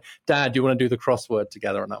call saying, Dad, do you want to do the crossword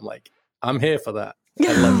together? And I'm like, I'm here for that.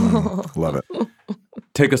 I love that. Love it.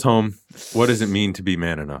 Take us home. What does it mean to be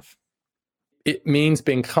man enough? It means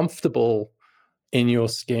being comfortable in your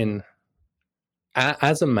skin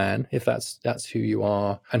as a man, if that's who you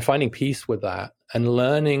are, and finding peace with that and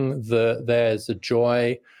learning that there's a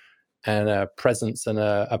joy and a presence and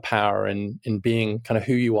a power in being kind of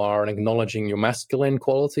who you are and acknowledging your masculine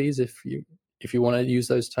qualities, if you want to use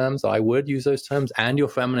those terms. I would use those terms, and your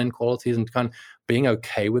feminine qualities, and kind of being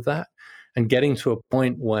okay with that and getting to a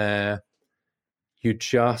point where you're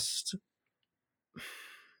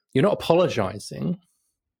not apologizing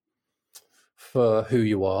for who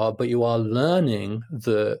you are, but you are learning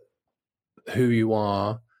that who you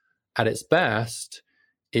are at its best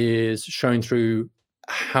is shown through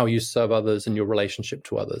how you serve others and your relationship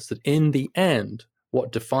to others. That in the end,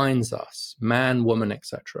 what defines us, man, woman,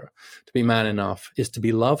 etc., to be man enough is to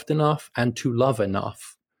be loved enough and to love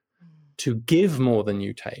enough, to give more than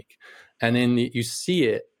you take. And you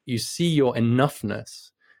see your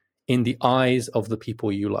enoughness in the eyes of the people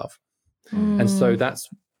you love. And so that's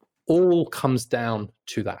all comes down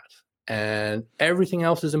to that. And everything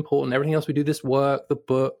else is important. Everything else we do, this work, the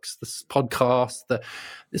books, this podcast,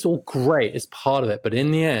 it's all great. It's part of it. But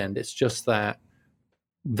in the end, it's just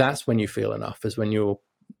that's when you feel enough, is when your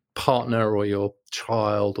partner or your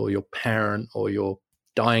child or your parent or your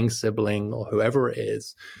dying sibling or whoever it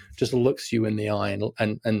is just looks you in the eye and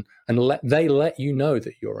they let you know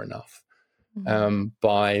that you're enough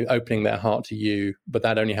by opening their heart to you. But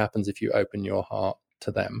that only happens if you open your heart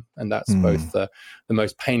to them. And that's both the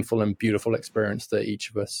most painful and beautiful experience that each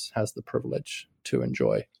of us has the privilege to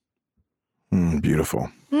enjoy. Beautiful.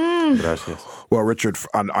 Gracias. Well, Richard,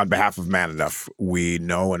 on behalf of Man Enough, we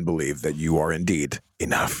know and believe that you are indeed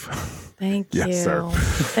enough. Thank you. Yes, sir.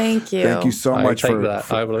 Thank you. Thank you so much for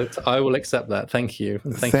that. I will accept that. Thank you.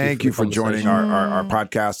 Thank you for joining our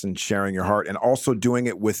podcast and sharing your heart, and also doing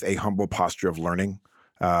it with a humble posture of learning.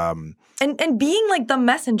 And being like the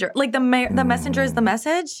messenger, like the messenger is the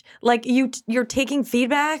message. Like you're taking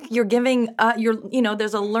feedback, you're giving,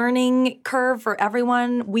 there's a learning curve for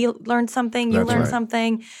everyone. We learned something, you learned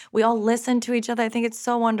something. We all listen to each other. I think it's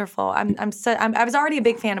so wonderful. I was already a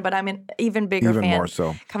big fan, but I'm an even bigger fan. More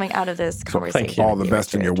so coming out of this conversation. Thank you. All the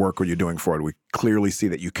best in your work, what you're doing for it. We clearly see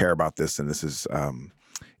that you care about this, and this is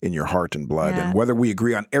in your heart and blood. Yeah. And whether we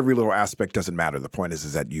agree on every little aspect doesn't matter. The point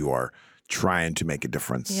is that you are trying to make a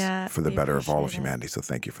difference for the better of all of humanity. So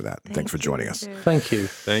thank you for that. Thanks for joining us. Thank you.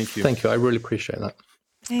 Thank you. Thank you. I really appreciate that.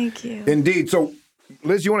 Thank you. Indeed. So,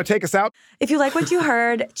 Liz, you want to take us out? If you like what you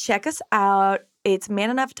heard, check us out. It's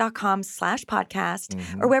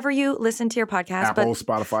manenough.com/podcast or wherever you listen to your podcast. Apple,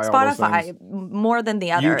 Spotify, all those things. More than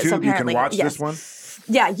the others. YouTube, apparently. You can watch this one?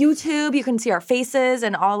 Yeah, YouTube, you can see our faces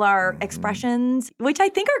and all our expressions, which I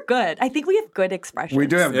think are good. I think we have good expressions. We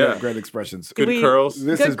do have great expressions. Good curls.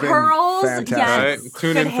 This has been fantastic. Yes. Right.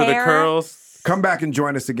 Tune in for the curls. Come back and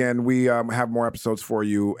join us again. We have more episodes for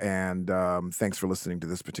you, and thanks for listening to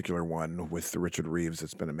this particular one with Richard Reeves.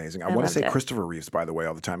 It's been amazing. I want to say Christopher Reeves, by the way,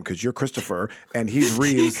 all the time, because you're Christopher, and he's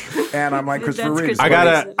Reeves, and I'm like Christopher Reeves. I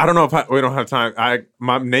don't know if we don't have time.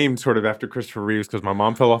 My name's sort of after Christopher Reeves because my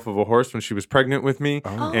mom fell off of a horse when she was pregnant with me,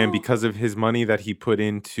 and because of his money that he put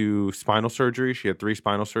into spinal surgery, she had 3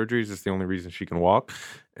 spinal surgeries. It's the only reason she can walk.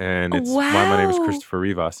 And it's why my name is Christopher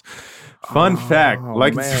Rivas. Fun fact,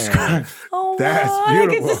 like and subscribe. That's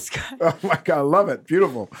beautiful. Oh my God, I love it.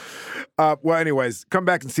 Beautiful. Well, anyways, come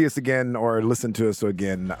back and see us again or listen to us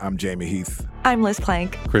again. I'm Jamie Heath. I'm Liz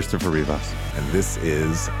Plank. Christopher Rivas. And this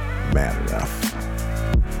is Man Enough.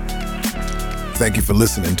 Thank you for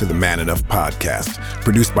listening to the Man Enough podcast,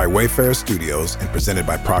 produced by Wayfarer Studios and presented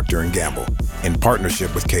by Procter & Gamble in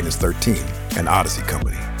partnership with Cadence 13 and Odyssey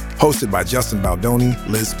Company. Hosted by Justin Baldoni,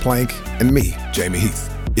 Liz Plank, and me, Jamie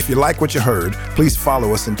Heath. If you like what you heard, please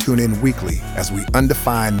follow us and tune in weekly as we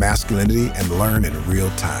undefine masculinity and learn in real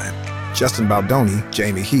time. Justin Baldoni,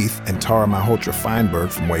 Jamie Heath, and Tara Malhotra Feinberg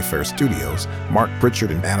from Wayfair Studios, Mark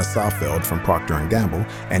Pritchard and Anna Saalfeld from Procter & Gamble,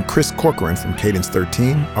 and Chris Corcoran from Cadence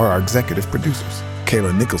 13 are our executive producers.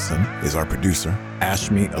 Kayla Nicholson is our producer.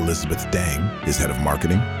 Ashmi Elizabeth Dang is head of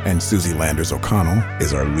marketing, and Susie Landers O'Connell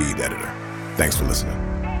is our lead editor. Thanks for listening.